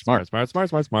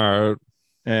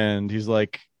 And he's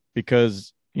like,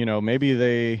 because, maybe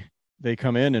they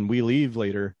come in and we leave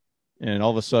later, and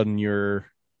all of a sudden you're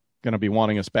going to be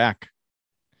wanting us back.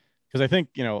 Because I think,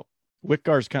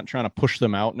 Whitgar's kind of trying to push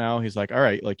them out now. He's like, all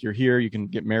right, like, you're here, you can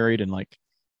get married and like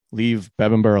leave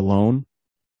Bebbanburg alone.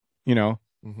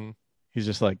 Mm-hmm. He's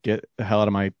just like, get the hell out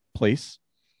of my place.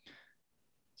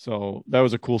 So that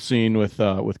was a cool scene with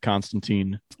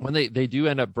Constantine. When they do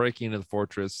end up breaking into the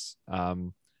fortress,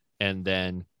 and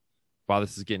then while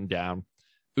this is getting down,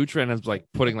 Uhtred ends up like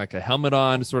putting like a helmet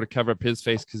on to sort of cover up his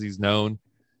face because he's known.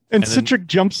 And Sihtric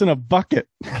jumps in a bucket.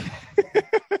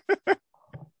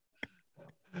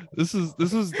 This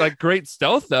is like great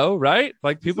stealth though, right?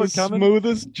 Like people are coming.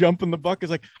 Smoothest jump in the bucket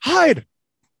is like, hide.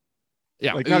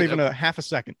 Yeah, like not even a half a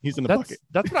second. He's in the bucket.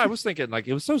 That's what I was thinking. Like,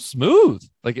 it was so smooth.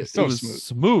 Like it was smooth.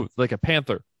 smooth, like a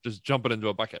panther just jumping into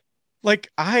a bucket. Like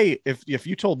if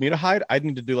you told me to hide, I'd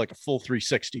need to do like a full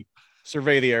 360,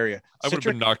 survey the area. I would have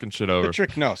been knocking shit over.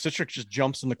 Sihtric just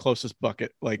jumps in the closest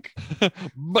bucket, like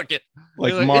bucket,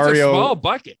 like Mario. It's a small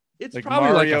bucket. It's like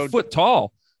probably Mario, like a foot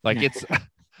tall. Like it's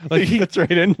like he gets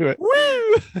right into it.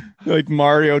 Woo! Like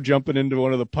Mario jumping into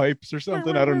one of the pipes or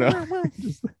something. I don't know.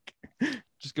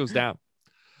 just goes down.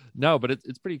 No, but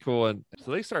it's pretty cool. And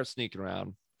so they start sneaking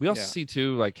around. We also see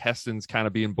too, like Heston's kind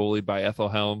of being bullied by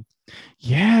Ethelhelm.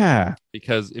 Yeah.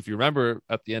 Because if you remember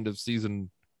at the end of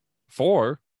season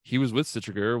 4, he was with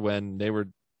Sihtric when they were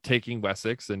taking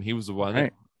Wessex, and he was the one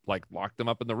that like locked them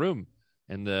up in the room,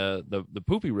 in the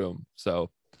poopy room. So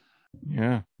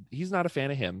yeah, he's not a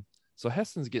fan of him. So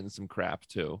Heston's getting some crap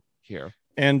too here.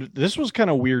 And this was kind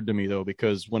of weird to me though,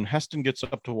 because when Heston gets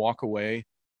up to walk away,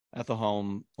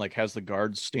 Ethelhelm like has the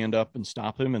guards stand up and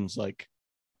stop him, and is like,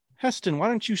 Heston, why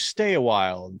don't you stay a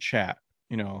while and chat,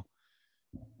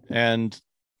 and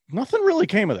nothing really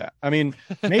came of that. I mean,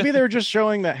 maybe they're just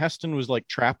showing that Heston was like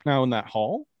trapped now in that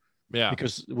hall. Yeah,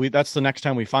 because that's the next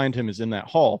time we find him is in that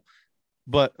hall.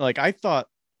 But like, I thought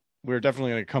we were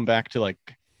definitely going to come back to like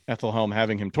Ethelhelm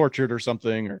having him tortured or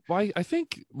something. Or I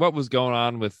think what was going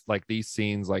on with like these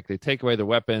scenes, like they take away the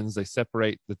weapons, they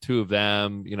separate the two of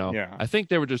them, I think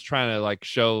they were just trying to like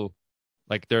show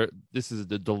like this is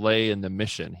the delay in the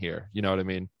mission here, you know what I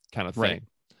mean, kind of thing. Right.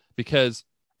 Because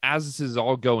as this is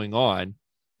all going on,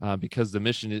 because the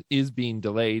mission is being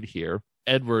delayed here,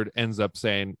 Edward ends up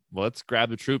saying, well, let's grab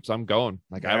the troops, I'm going,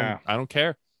 like I don't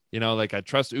care, like I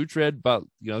trust Uhtred, but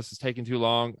this is taking too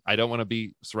long. I don't want to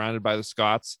be surrounded by the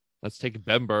Scots. Let's take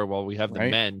Bebbanburg while we have the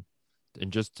men,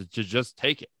 and just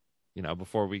take it,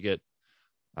 before we get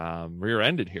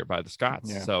rear-ended here by the Scots.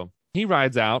 Yeah. So he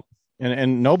rides out,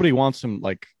 and nobody wants him.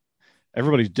 Like,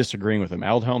 everybody's disagreeing with him.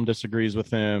 Aldhelm disagrees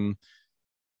with him.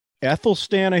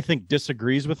 Ethelstan, I think,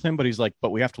 disagrees with him, but he's like,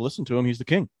 but we have to listen to him. He's the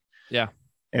king. Yeah.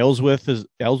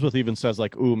 Elswith even says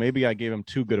like, ooh, maybe I gave him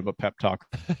too good of a pep talk.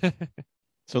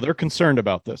 So they're concerned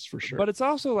about this for sure. But it's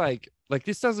also like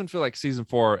this doesn't feel like season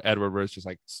 4 Edward, where it's just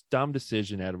like, dumb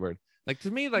decision, Edward. Like,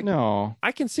 to me, like, no,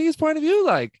 I can see his point of view.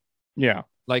 Like, yeah,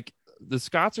 like the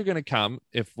Scots are going to come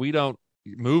if we don't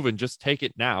move and just take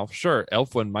it now. Sure,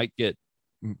 Elfwin might get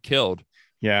killed,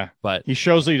 Yeah. But He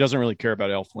shows that he doesn't really care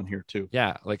about Elfwin here too.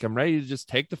 yeah, like I'm ready to just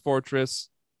take the fortress,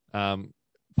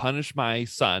 punish my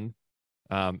son,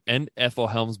 end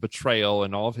Ethelhelm's betrayal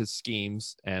and all of his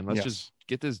schemes, and let's just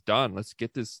get this done. Let's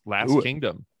get this last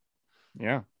kingdom.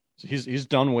 Yeah. So he's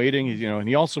done waiting. He's, and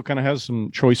he also kind of has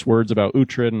some choice words about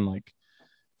Uhtred and like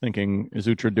thinking, is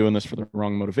Uhtred doing this for the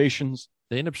wrong motivations?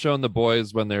 They end up showing the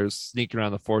boys when they're sneaking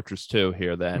around the fortress too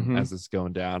here then as it's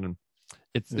going down. And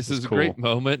this is a cool. Great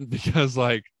moment because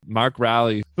like Mark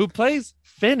Rowley, who plays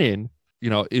Finan,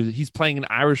 he's playing an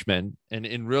Irishman, and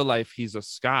in real life he's a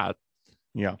Scot.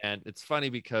 Yeah. And it's funny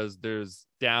because there's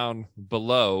down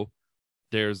below,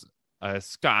 there's a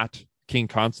Scot, King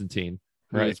Constantine,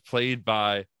 who is played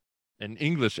by an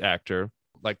English actor.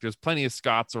 Like there's plenty of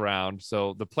Scots around.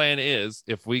 So the plan is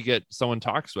if we get someone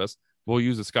talks to us, we'll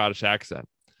use a Scottish accent.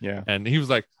 Yeah. And he was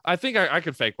like, I think I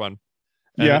could fake one.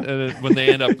 And then when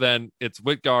they end up, then it's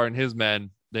Whitgar and his men.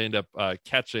 They end up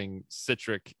catching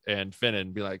Sihtric and Finan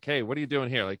and be like, hey, what are you doing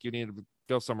here? Like, you need to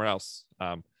go somewhere else.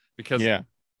 Because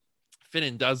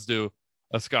Finan does do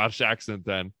a Scottish accent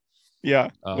then. Yeah,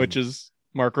 which is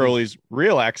Mark Rowley's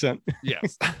real accent.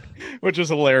 Yes. Which is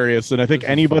hilarious. And I think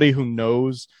anybody who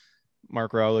knows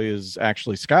Mark Rowley is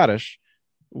actually Scottish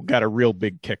got a real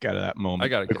big kick out of that moment. I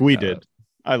got like we did.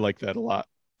 I like that a lot.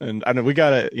 And I know we got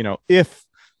to, if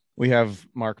we have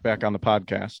Mark back on the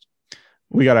podcast,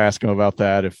 we got to ask him about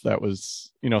that. If that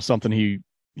was, something he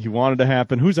wanted to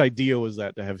happen. Whose idea was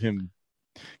that to have him?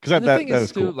 Because that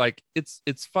was cool. Like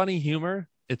it's funny humor.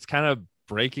 It's kind of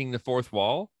breaking the fourth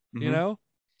wall,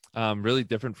 really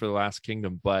different for The Last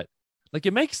Kingdom, but like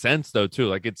it makes sense though too.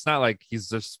 Like it's not like he's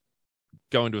just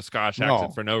going to a Scottish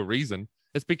accent for no reason.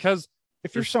 It's because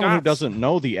if you're someone who doesn't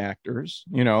know the actors,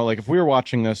 like if we were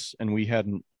watching this and we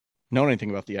hadn't known anything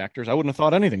about the actors, I wouldn't have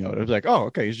thought anything of it. It was like, oh,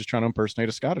 okay, he's just trying to impersonate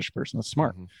a Scottish person. That's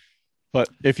smart. But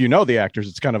if you know the actors,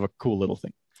 it's kind of a cool little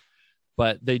thing.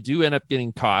 But they do end up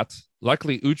getting caught.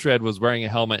 Luckily, Uhtred was wearing a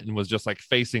helmet and was just like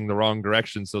facing the wrong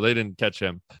direction, so they didn't catch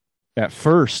him. At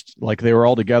first, like they were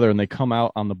all together and they come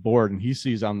out on the board and he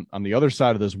sees on the other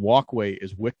side of this walkway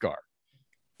is Whitgar.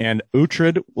 And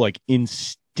Uhtred like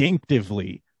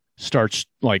instinctively starts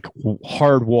like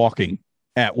hard walking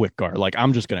at Whitgar. Like,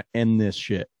 I'm just going to end this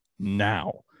shit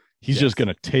now. He's just going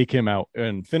to take him out.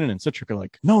 And Finan and Sihtric are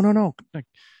like, no.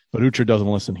 But Uhtred doesn't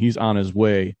listen. He's on his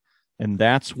way. And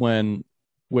that's when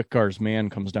Whitgar's man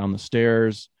comes down the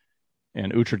stairs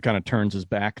and Uhtred kind of turns his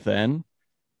back then.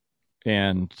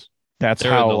 And that's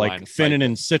how like Finan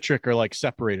and Sihtric are like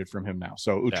separated from him now.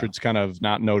 So Uhtred's kind of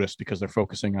not noticed because they're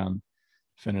focusing on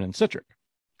Finan and Sihtric.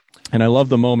 And I love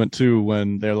the moment too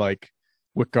when they're like,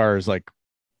 Whitgar is like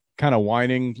kind of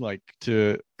whining like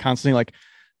to Constantine, like,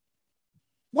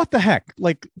 what the heck?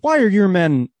 Like, why are your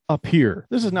men up here?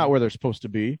 This is not where they're supposed to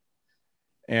be.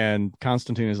 And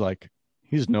Constantine is like,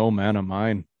 he's no man of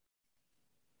mine.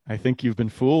 I think you've been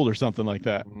fooled or something like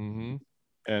that. Mm-hmm.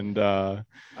 And I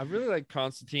really like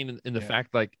Constantine in the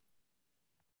fact like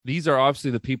these are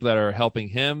obviously the people that are helping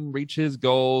him reach his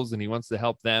goals, and he wants to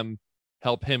help them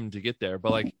help him to get there.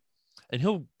 But like, and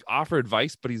he'll offer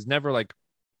advice, but he's never like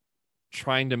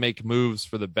trying to make moves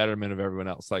for the betterment of everyone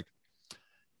else. Like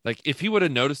if he would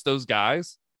have noticed those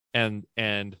guys and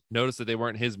noticed that they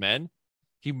weren't his men,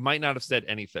 he might not have said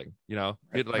anything,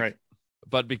 right.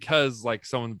 But because like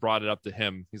someone brought it up to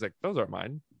him, he's like, those aren't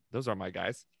mine. Those are my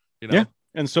guys, Yeah.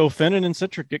 And so Finan and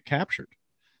Sihtric get captured,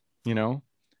 And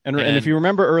if you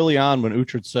remember early on when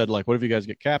Uhtred said, like, what if you guys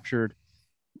get captured?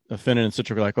 Finan and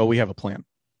Sihtric are like, oh, we have a plan.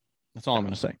 That's all I'm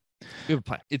going to say. We have a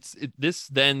plan. This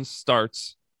then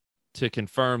starts to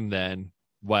confirm then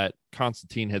what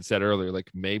Constantine had said earlier. Like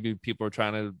maybe people are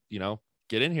trying to,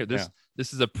 get in here. This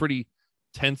is a pretty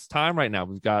tense time right now.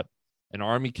 We've got an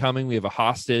army coming. We have a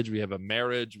hostage. We have a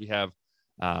marriage. We have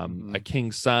a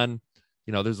king's son.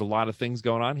 There's a lot of things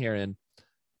going on here. And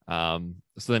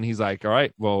so then he's like, all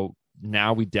right, well,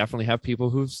 now we definitely have people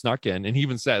who've snuck in. And he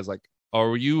even says, like,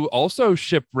 are you also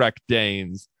shipwrecked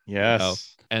Danes?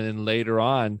 Yes. And then later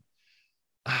on,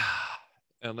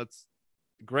 and that's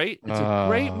great. It's a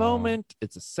great moment.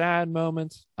 It's a sad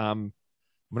moment.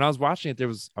 When I was watching it, there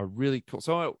was a really cool.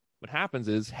 So what happens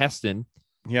is Heston,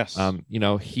 yes,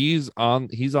 he's on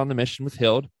the mission with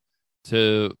Hild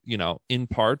to, in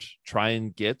part try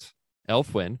and get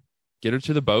Elfwin, get her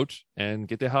to the boat and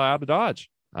get the hell out of Dodge.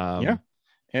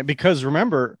 And because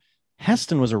remember,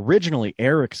 Heston was originally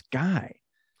Eric's guy.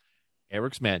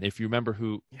 Eric's man. If you remember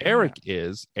who Eric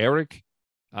is, Eric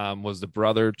was the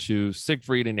brother to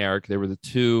Siegfried and Eric. They were the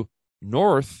two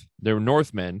they were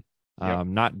Northmen,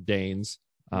 not Danes,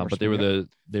 but they were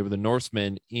the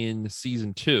Norsemen in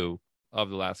season 2 of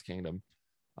The Last Kingdom,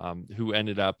 who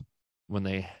ended up when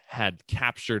they had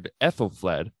captured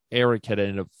Ethelfled, Eric had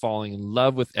ended up falling in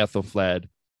love with Ethelfled,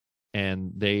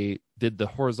 and they did the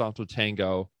horizontal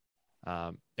tango,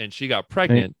 and she got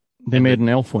pregnant. They made an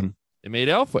Elfwin. They made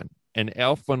Elfwin, and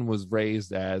Elfwin was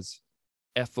raised as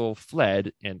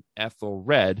Ethelfled and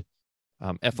Ethelred.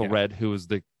 Ethelred, who was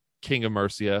the king of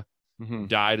Mercia,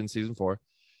 died in season 4.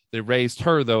 They raised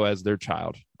her, though, as their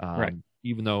child, right,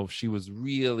 even though she was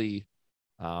really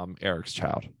Eric's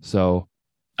child. So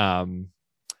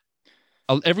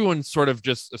everyone sort of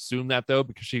just assumed that, though,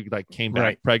 because she like came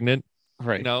back pregnant,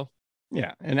 right? You know,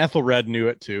 yeah. And Ethelred knew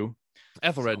it too.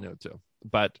 Ethelred knew it too,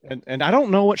 but and I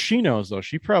don't know what she knows though.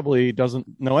 She probably doesn't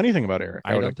know anything about Eric.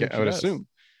 I would assume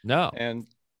no. And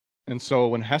so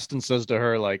when Heston says to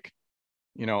her, like,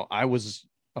 you know, I was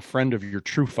a friend of your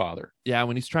true father. Yeah,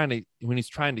 when he's trying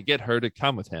to get her to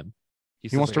come with him,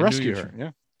 he wants to rescue her.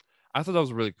 Yeah, I thought that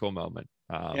was a really cool moment.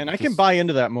 And I can buy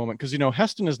into that moment because, you know,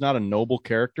 Heston is not a noble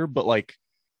character, but like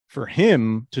for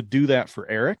him to do that for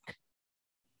Eric,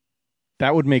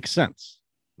 that would make sense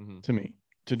to me,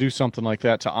 to do something like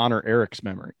that to honor Eric's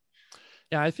memory.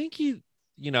 Yeah, I think he's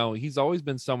always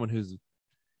been someone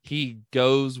he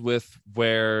goes with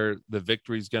where the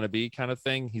victory's going to be kind of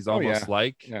thing. He's almost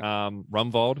like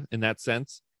Rumvald in that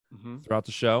sense throughout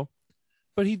the show.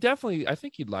 But I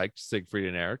think he liked Siegfried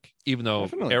and Eric, even though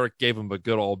Eric gave him a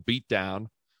good old beat down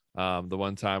the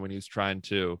one time when he was trying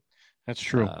to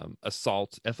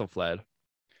assault Ethelfled.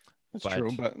 That's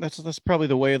true, but that's probably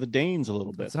the way of the Danes a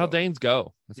little bit. That's how Danes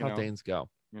go. Danes go.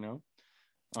 You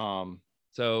know?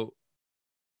 So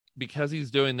because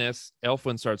he's doing this,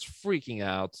 Elfwin starts freaking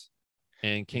out,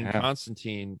 and King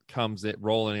Constantine comes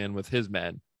rolling in with his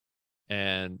men,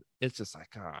 and it's just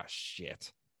like, oh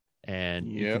shit.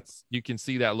 And you can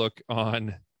see that look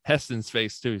on Heston's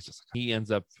face too. He's just he ends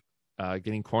up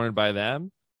getting cornered by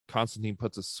them. Constantine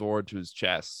puts a sword to his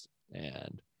chest,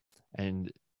 and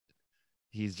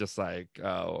he's just like,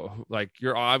 oh, like,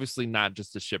 you're obviously not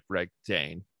just a shipwrecked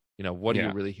Dane. You know, what are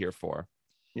you really here for?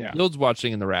 Yeah. Yild's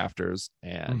watching in the rafters,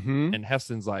 and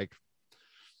Heston's like,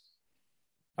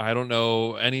 I don't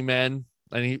know any men.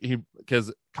 And he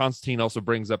because Constantine also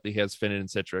brings up that he has Finan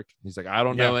and Citric. He's like, I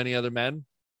don't know any other men.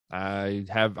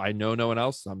 I know no one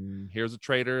else. I'm here's a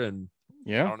traitor, and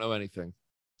I don't know anything.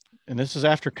 And this is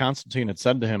after Constantine had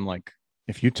said to him, like,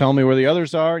 if you tell me where the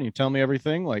others are and you tell me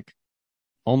everything, like,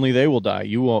 only they will die.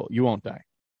 You won't die.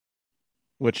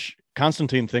 Which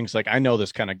Constantine thinks, like, I know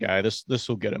this kind of guy. This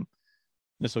will get him.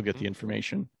 This will get the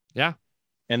information. Yeah.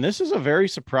 And this is a very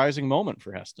surprising moment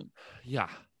for Heston. Yeah.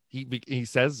 He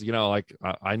says, you know, like,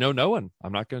 I know no one.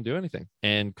 I'm not going to do anything.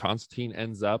 And Constantine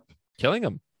ends up killing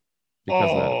him.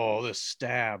 The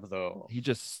stab, though. He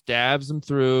just stabs him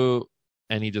through,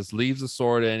 and he just leaves the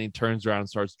sword in. He turns around and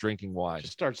starts drinking wine.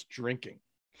 Just starts drinking.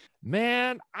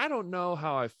 Man, I don't know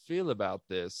how I feel about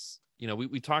this. You know,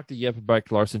 we talked to Jeppe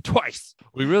Bike Larson twice.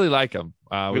 We really like him.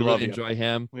 We really enjoy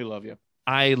him. We love you.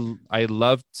 I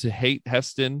love to hate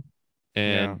Heston,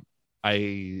 and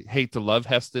I hate to love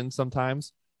Heston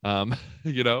sometimes.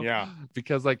 You know,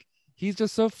 because like he's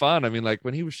just so fun. I mean, like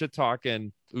when he was shit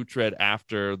talking Uhtred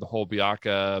after the whole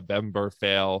Biaka Bebbanburg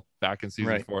fail back in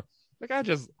season 4, like I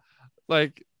just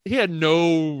like he had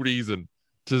no reason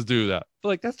to do that. But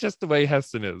like that's just the way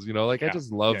Heston is, you know. Like I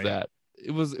just love that.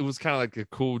 It was kind of like a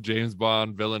cool James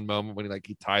Bond villain moment when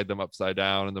he tied them upside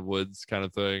down in the woods kind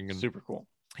of thing. And super cool.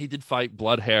 He did fight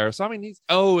Bloodhair. So I mean,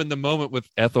 in the moment with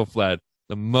Ethelfled.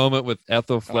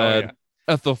 Ethelfled.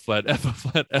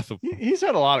 He's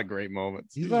had a lot of great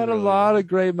moments. He's had a lot of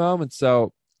great moments.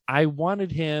 So I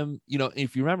wanted him, you know,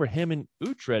 if you remember, him and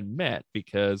Uhtred met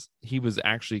because he was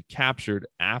actually captured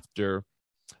after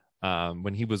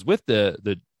when he was with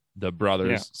the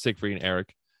brothers, Siegfried and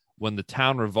Eric, when the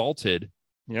town revolted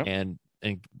and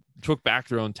took back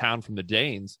their own town from the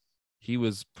Danes. He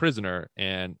was prisoner,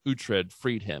 and Uhtred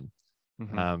freed him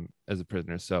as a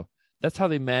prisoner. So that's how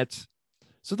they met.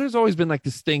 So there's always been like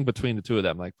this thing between the two of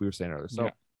them, like we were saying earlier. So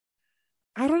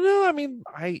I don't know. I mean,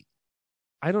 I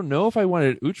don't know if I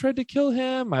wanted Uhtred to kill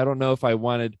him. I don't know if I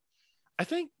wanted. I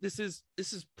think this is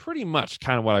pretty much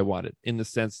kind of what I wanted, in the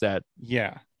sense that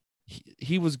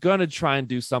he was gonna try and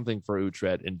do something for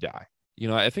Uhtred and die. You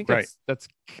know, I think that's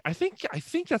I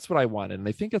think that's what I wanted, and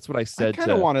I think that's what I said. I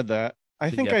kind of wanted that. I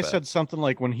think I said something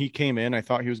like, when he came in, I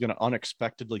thought he was going to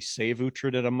unexpectedly save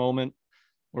Uhtred at a moment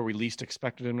where we least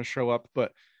expected him to show up.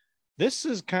 But this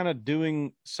is kind of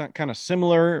doing some kind of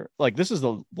similar. Like, this is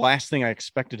the last thing I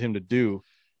expected him to do,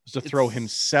 was to throw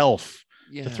himself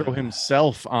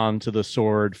onto the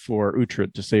sword for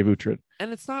Uhtred, to save Uhtred.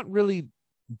 And it's not really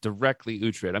directly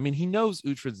Uhtred. I mean, he knows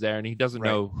Uhtred's there and he doesn't Right.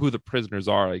 know who the prisoners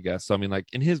are, I guess. So I mean, like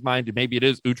in his mind, maybe it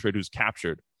is Uhtred who's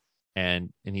captured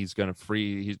and he's gonna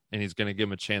he's gonna give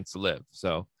him a chance to live.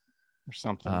 So or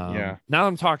something. Yeah. Now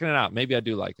I'm talking it out. Maybe I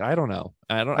do like it. I don't know.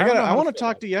 I want to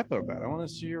talk to Yeppa about it. I want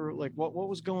to see your like what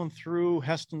was going through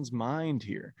Heston's mind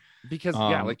here. Because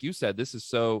like you said, this is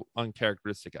so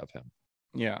uncharacteristic of him.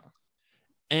 Yeah.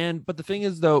 But the thing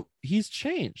is though, he's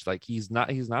changed. Like he's not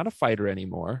a fighter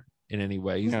anymore in any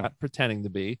way. He's not pretending to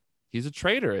be. He's a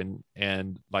traitor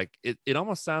and like it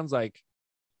almost sounds like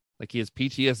he has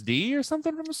PTSD or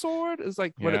something from a sword. It's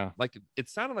like it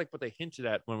sounded like what they hinted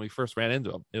at when we first ran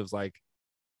into him. It was like,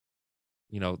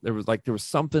 there was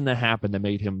something that happened that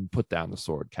made him put down the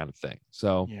sword kind of thing.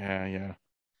 So yeah.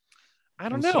 I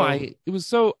don't know.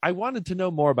 I wanted to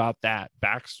know more about that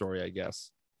backstory, I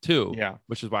guess, too. Yeah.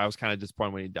 Which is why I was kind of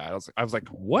disappointed when he died. I was like,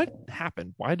 what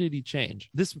happened? Why did he change?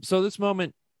 This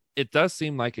moment, it does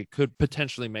seem like it could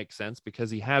potentially make sense because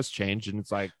he has changed and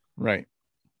it's like, right.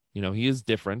 He is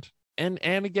different. And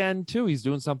again, too, he's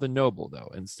doing something noble,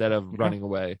 though, instead of running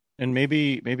away. And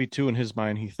maybe, too, in his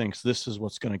mind, he thinks this is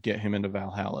what's going to get him into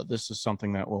Valhalla. This is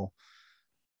something that will...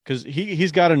 Because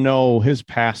he's got to know his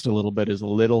past a little bit is a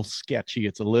little sketchy.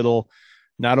 It's a little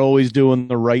not always doing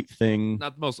the right thing.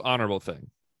 Not the most honorable thing.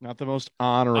 Not the most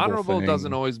honorable thing.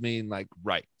 Doesn't always mean, like,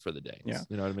 right for the Danes. Yeah.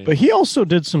 You know what I mean? But he also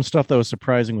did some stuff that was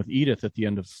surprising with Edith at the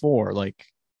end of 4, like...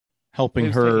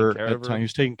 helping her at times. He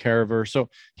was taking care of her. So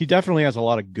he definitely has a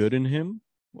lot of good in him,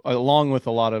 along with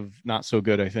a lot of not so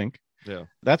good, I think. Yeah.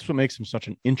 That's what makes him such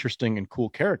an interesting and cool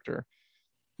character.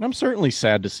 And I'm certainly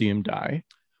sad to see him die.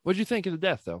 What'd you think of the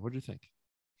death, though? What'd you think?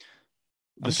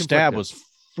 The stab was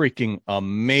freaking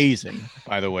amazing,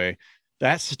 by the way.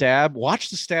 That stab, watch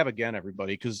the stab again,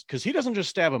 everybody, because he doesn't just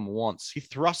stab him once. He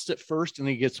thrusts it first, and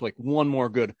he gets like one more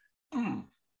good,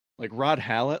 like Rod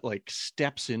Hallett, like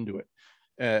steps into it.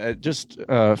 Just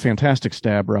a fantastic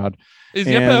stab, Rod. Is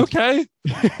Yeppa okay?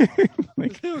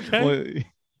 Okay.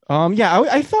 Well,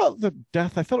 I thought the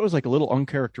death. I thought it was like a little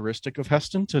uncharacteristic of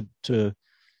Heston to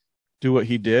do what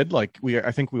he did. Like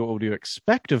I think what we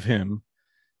expect of him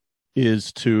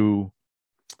is to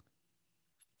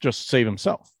just save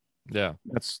himself. Yeah,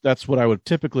 that's what I would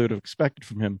have expected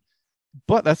from him.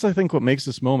 But that's I think what makes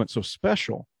this moment so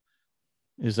special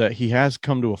is that he has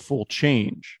come to a full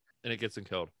change, and it gets him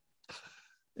killed.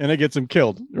 And it gets him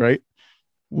killed, right?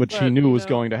 Which he knew was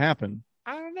going to happen.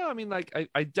 I don't know. I mean, like,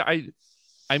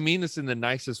 I mean this in the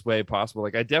nicest way possible.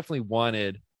 Like, I definitely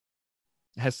wanted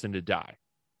Heston to die.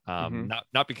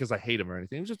 Not because I hate him or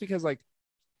anything. It was just because, like,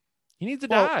 he needs to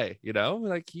die,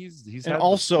 Like, he's and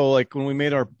also, like, when we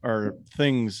made our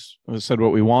things, said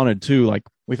what we wanted to, like,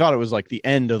 we thought it was, like, the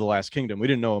end of The Last Kingdom. We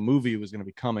didn't know a movie was going to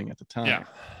be coming at the time. Yeah.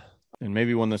 And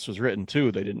maybe when this was written,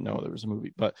 too, they didn't know there was a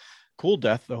movie. But cool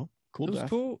death, though. Cool. It was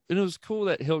cool. And it was cool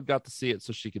that Hild got to see it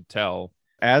so she could tell.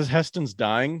 As Heston's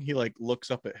dying, he like looks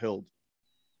up at Hild.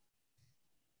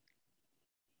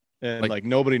 And like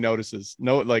nobody notices.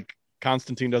 No, like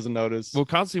Constantine doesn't notice. Well,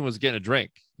 Constantine was getting a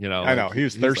drink, I know. He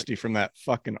was thirsty from that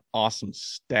fucking awesome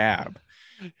stab.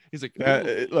 He's like,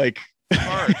 like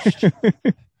parched.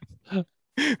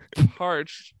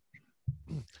 Parched.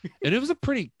 And it was a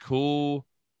pretty cool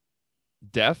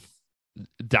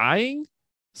dying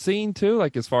scene too,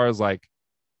 like as far as like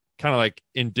kind of like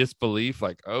in disbelief,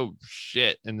 like, oh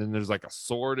shit, and then there's like a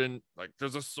sword in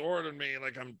there's a sword in me,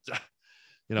 like I'm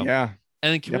yeah.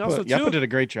 And then can we also Yeppa did a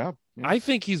great job. I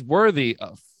think he's worthy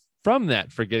from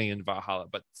that for getting into Valhalla,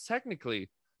 but technically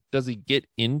does he get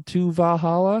into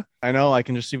Valhalla? I know, I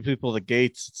can just see people at the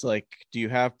gates. It's like, do you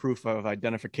have proof of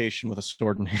identification with a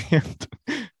sword in hand?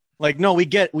 Like, no, we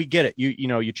get it.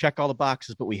 You check all the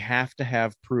boxes, but we have to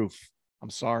have proof. I'm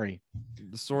sorry.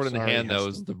 The sword in the hand, though,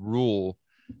 is the rule,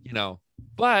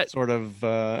 but sort of,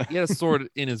 he had a sword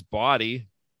in his body,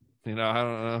 I don't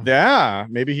know. Yeah.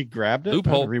 Maybe he grabbed it.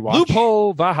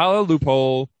 Loophole, Valhalla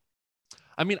loophole.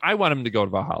 I mean, I want him to go to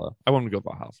Valhalla. I want him to go to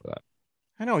Valhalla for that.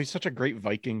 I know. He's such a great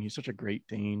Viking. He's such a great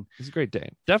Dane. He's a great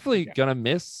Dane. Definitely gonna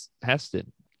miss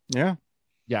Heston. Yeah.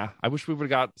 Yeah, I wish we would have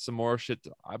got some more shit,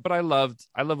 but I love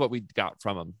what we got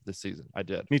from him this season. I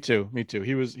did. Me too.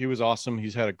 He was awesome.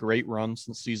 He's had a great run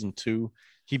since season 2.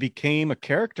 He became a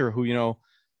character who,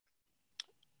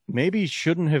 maybe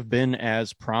shouldn't have been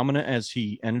as prominent as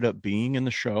he ended up being in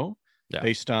the show,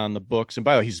 based on the books. And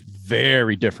by the way, he's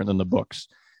very different than the books.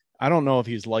 I don't know if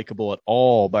he's likable at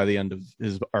all by the end of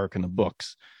his arc in the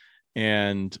books.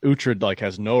 And Uhtred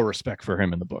has no respect for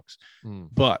him in the books.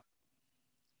 But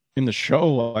in the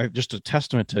show, just a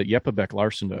testament to Jeppe Beck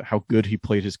Larsen, to how good he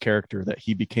played his character, that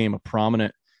he became a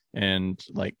prominent and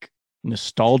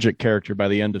nostalgic character by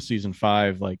the end of season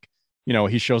 5.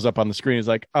 he shows up on the screen. He's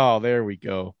like, oh, there we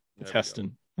go. It's There we go.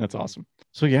 Heston. That's awesome.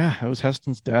 So yeah, that was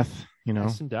Heston's death.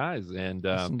 Heston dies, and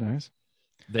Heston dies.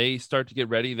 they start to get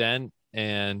ready then,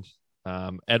 and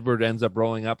Edward ends up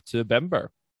rolling up to Bember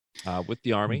with the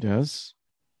He army. does.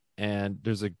 And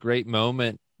there's a great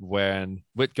moment when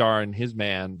Whitgar and his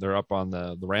man, they're up on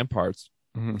the ramparts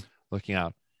Mhm. looking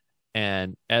out,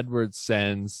 and Edward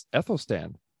sends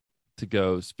Ethelstan to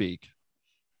go speak,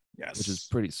 Yes. which is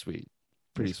pretty sweet.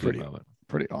 Pretty It's sweet moment.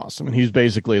 pretty awesome. And he's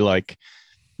basically like,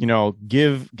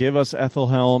 give us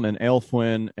Ethelhelm and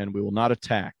Aelfwin, and we will not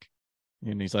attack.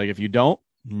 And he's like, if you don't,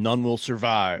 none will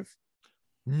survive.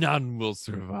 None will It's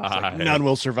like, survive. none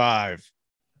will survive.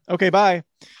 Okay, bye.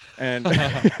 And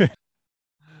it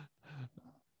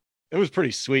was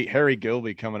pretty sweet. Harry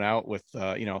Gilby coming out with,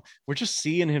 we're just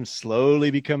seeing him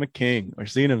slowly become a king. We're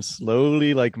seeing him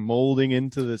slowly like molding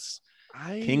into this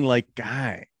king-like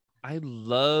guy. I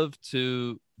love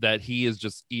that he is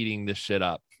just eating this shit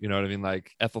up. You know what I mean?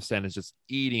 Like Ethelstan is just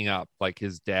eating up like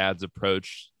his dad's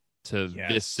approach to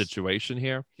this situation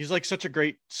here. He's like such a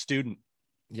great student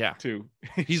Yeah. too.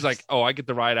 He's like, oh, I get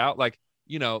to ride out. Like,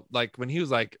 like when he was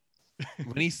like,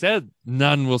 when he said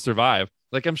none will survive,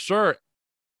 like I'm sure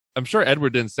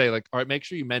Edward didn't say like, all right, make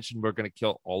sure you mention we're going to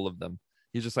kill all of them.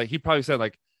 He's just like, he probably said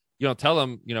like, tell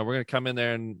them, we're going to come in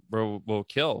there and we'll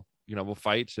kill, we'll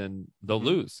fight and they'll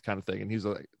lose kind of thing. And he's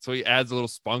like, so he adds a little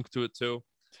spunk to it too.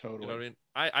 Totally. You know what I mean?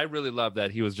 I really love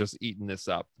that he was just eating this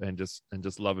up and just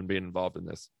loving being involved in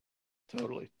this.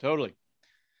 Totally.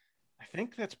 I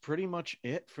think that's pretty much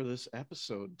it for this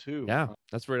episode too. Yeah,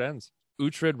 that's where it ends.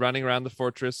 Uhtred running around the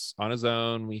fortress on his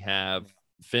own. We have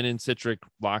Finn and Citric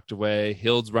locked away.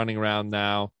 Hild's running around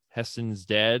now. Heston's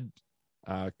dead.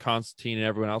 Constantine and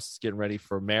everyone else is getting ready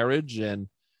for marriage, and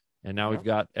now we've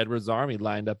got Edward's army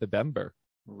lined up at Bember,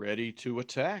 ready to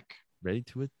attack.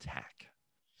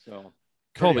 So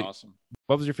Colby, awesome.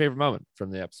 What was your favorite moment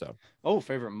from the episode? Oh,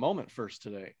 favorite moment first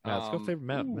today. Let's go favorite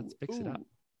moment. Let's mix it up.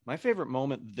 My favorite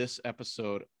moment this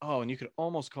episode. Oh, and you could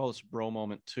almost call this bro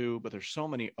moment too, but there's so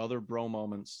many other bro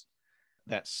moments.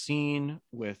 That scene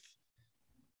with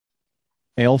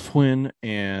Aelfwin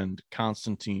and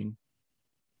Constantine.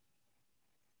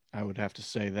 I would have to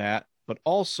say that, but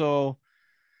also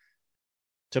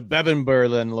to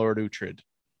Bebbanburg and Lord Uhtred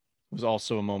was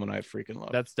also a moment I freaking love.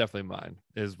 That's definitely mine.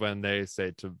 Is when they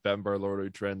say to Bember,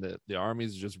 Lord Uhtred, that the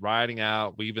army's just riding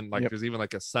out. We even there's even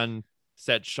like a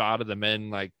sunset shot of the men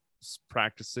like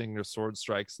practicing their sword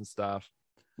strikes and stuff.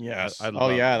 Yes. That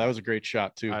was a great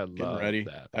shot too. I Getting love ready.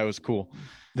 that. That was cool.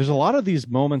 There's a lot of these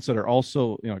moments that are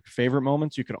also, like favorite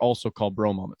moments. You could also call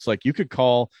bro moments. Like you could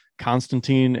call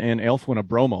Constantine and Aelfwin a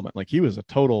bro moment. Like he was a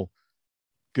total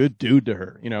good dude to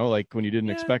her, like when you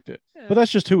didn't expect it. Yeah. But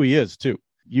that's just who he is too.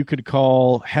 You could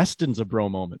call Heston's a bro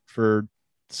moment for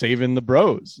saving the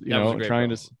bros,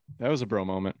 that was a bro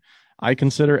moment. I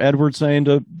consider Edward saying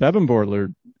to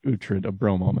Bebbanburg Uhtred a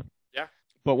bro moment. Yeah.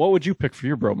 But what would you pick for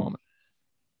your bro moment?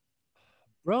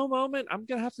 Bro moment, I'm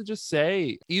gonna have to just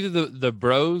say either the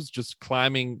bros just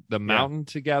climbing the mountain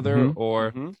together,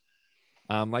 or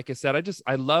like I said,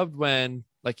 I loved when,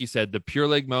 like you said, the Pure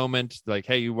Leg moment, like,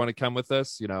 hey, you want to come with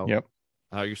us? Yep.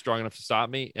 You're strong enough to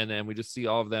stop me, and then we just see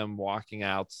all of them walking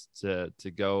out to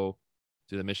go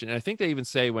to the mission. And I think they even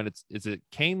say when is it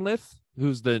Cainlith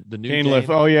who's the new Cainlith?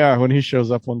 Oh yeah, when he shows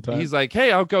up one time, he's like,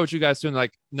 hey, I'll go with you guys soon.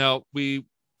 Like, no,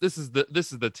 this is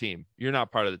the team. You're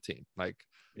not part of the team. Like.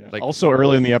 Yeah. Like also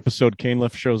early in the episode,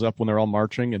 Cainlith shows up when they're all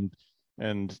marching,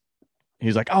 and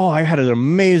he's like, "Oh, I had an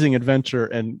amazing adventure,"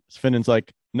 and Finnan's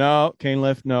like, "No,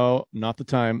 Cainlith, no, not the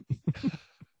time."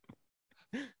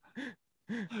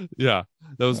 Yeah,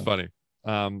 that was funny.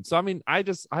 So I mean, I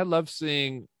love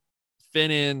seeing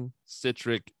Finan,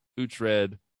 Citric,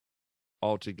 Uhtred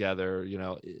all together.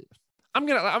 I'm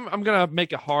gonna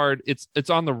make it hard. It's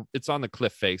on the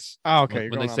cliff face. Oh, okay.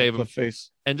 When they save him,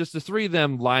 face, and just the three of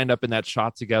them lined up in that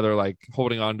shot together, like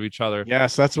holding on to each other.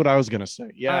 Yes, that's what I was gonna say.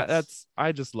 Yeah,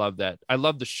 I just love that. I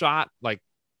love the shot,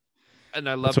 and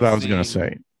I love. That's what I was gonna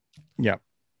say. Yep.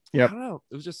 I don't know.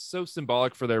 It was just so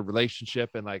symbolic for their relationship,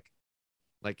 and like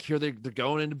here they're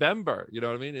going into Bember. You know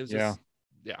what I mean? It was just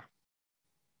yeah.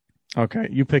 Okay,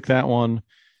 you pick that one.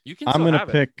 You can. I'm gonna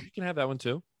pick. You can have that one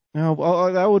too. No,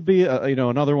 well, that would be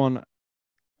another one.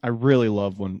 I really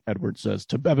love when Edward says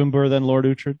to Bebbanburg then Lord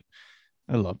Uhtred.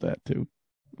 I love that too.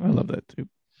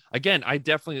 Again, I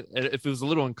definitely, if it was a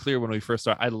little unclear when we first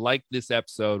started, I liked this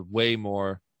episode way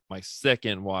more. My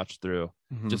second watch through,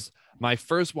 just my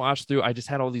first watch through, I just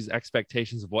had all these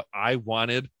expectations of what I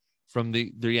wanted from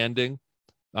the ending,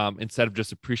 instead of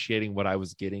just appreciating what I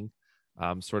was getting,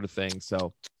 sort of thing.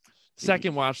 So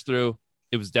second watch through,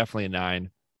 it was definitely a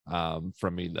 9.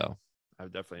 from me though. I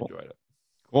definitely enjoyed it.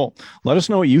 Cool. Let us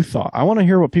know what you thought. I want to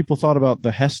hear what people thought about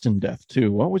the Heston death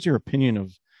too. What was your opinion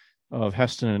of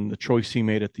Heston and the choice he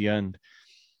made at the end?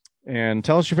 And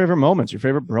tell us your favorite moments, your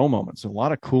favorite bro moments. A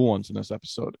lot of cool ones in this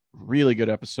episode. Really good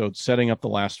episode, setting up the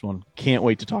last one. Can't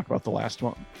wait to talk about the last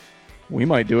one. We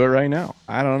might do it right now.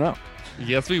 I don't know.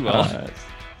 Yes, we will.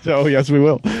 So yes, we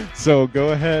will. So go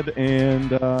ahead and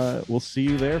we'll see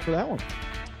you there for that one.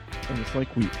 And it's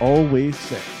like we always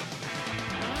say.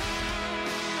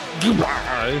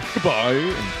 Goodbye. Goodbye.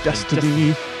 And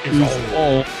destiny is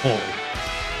all.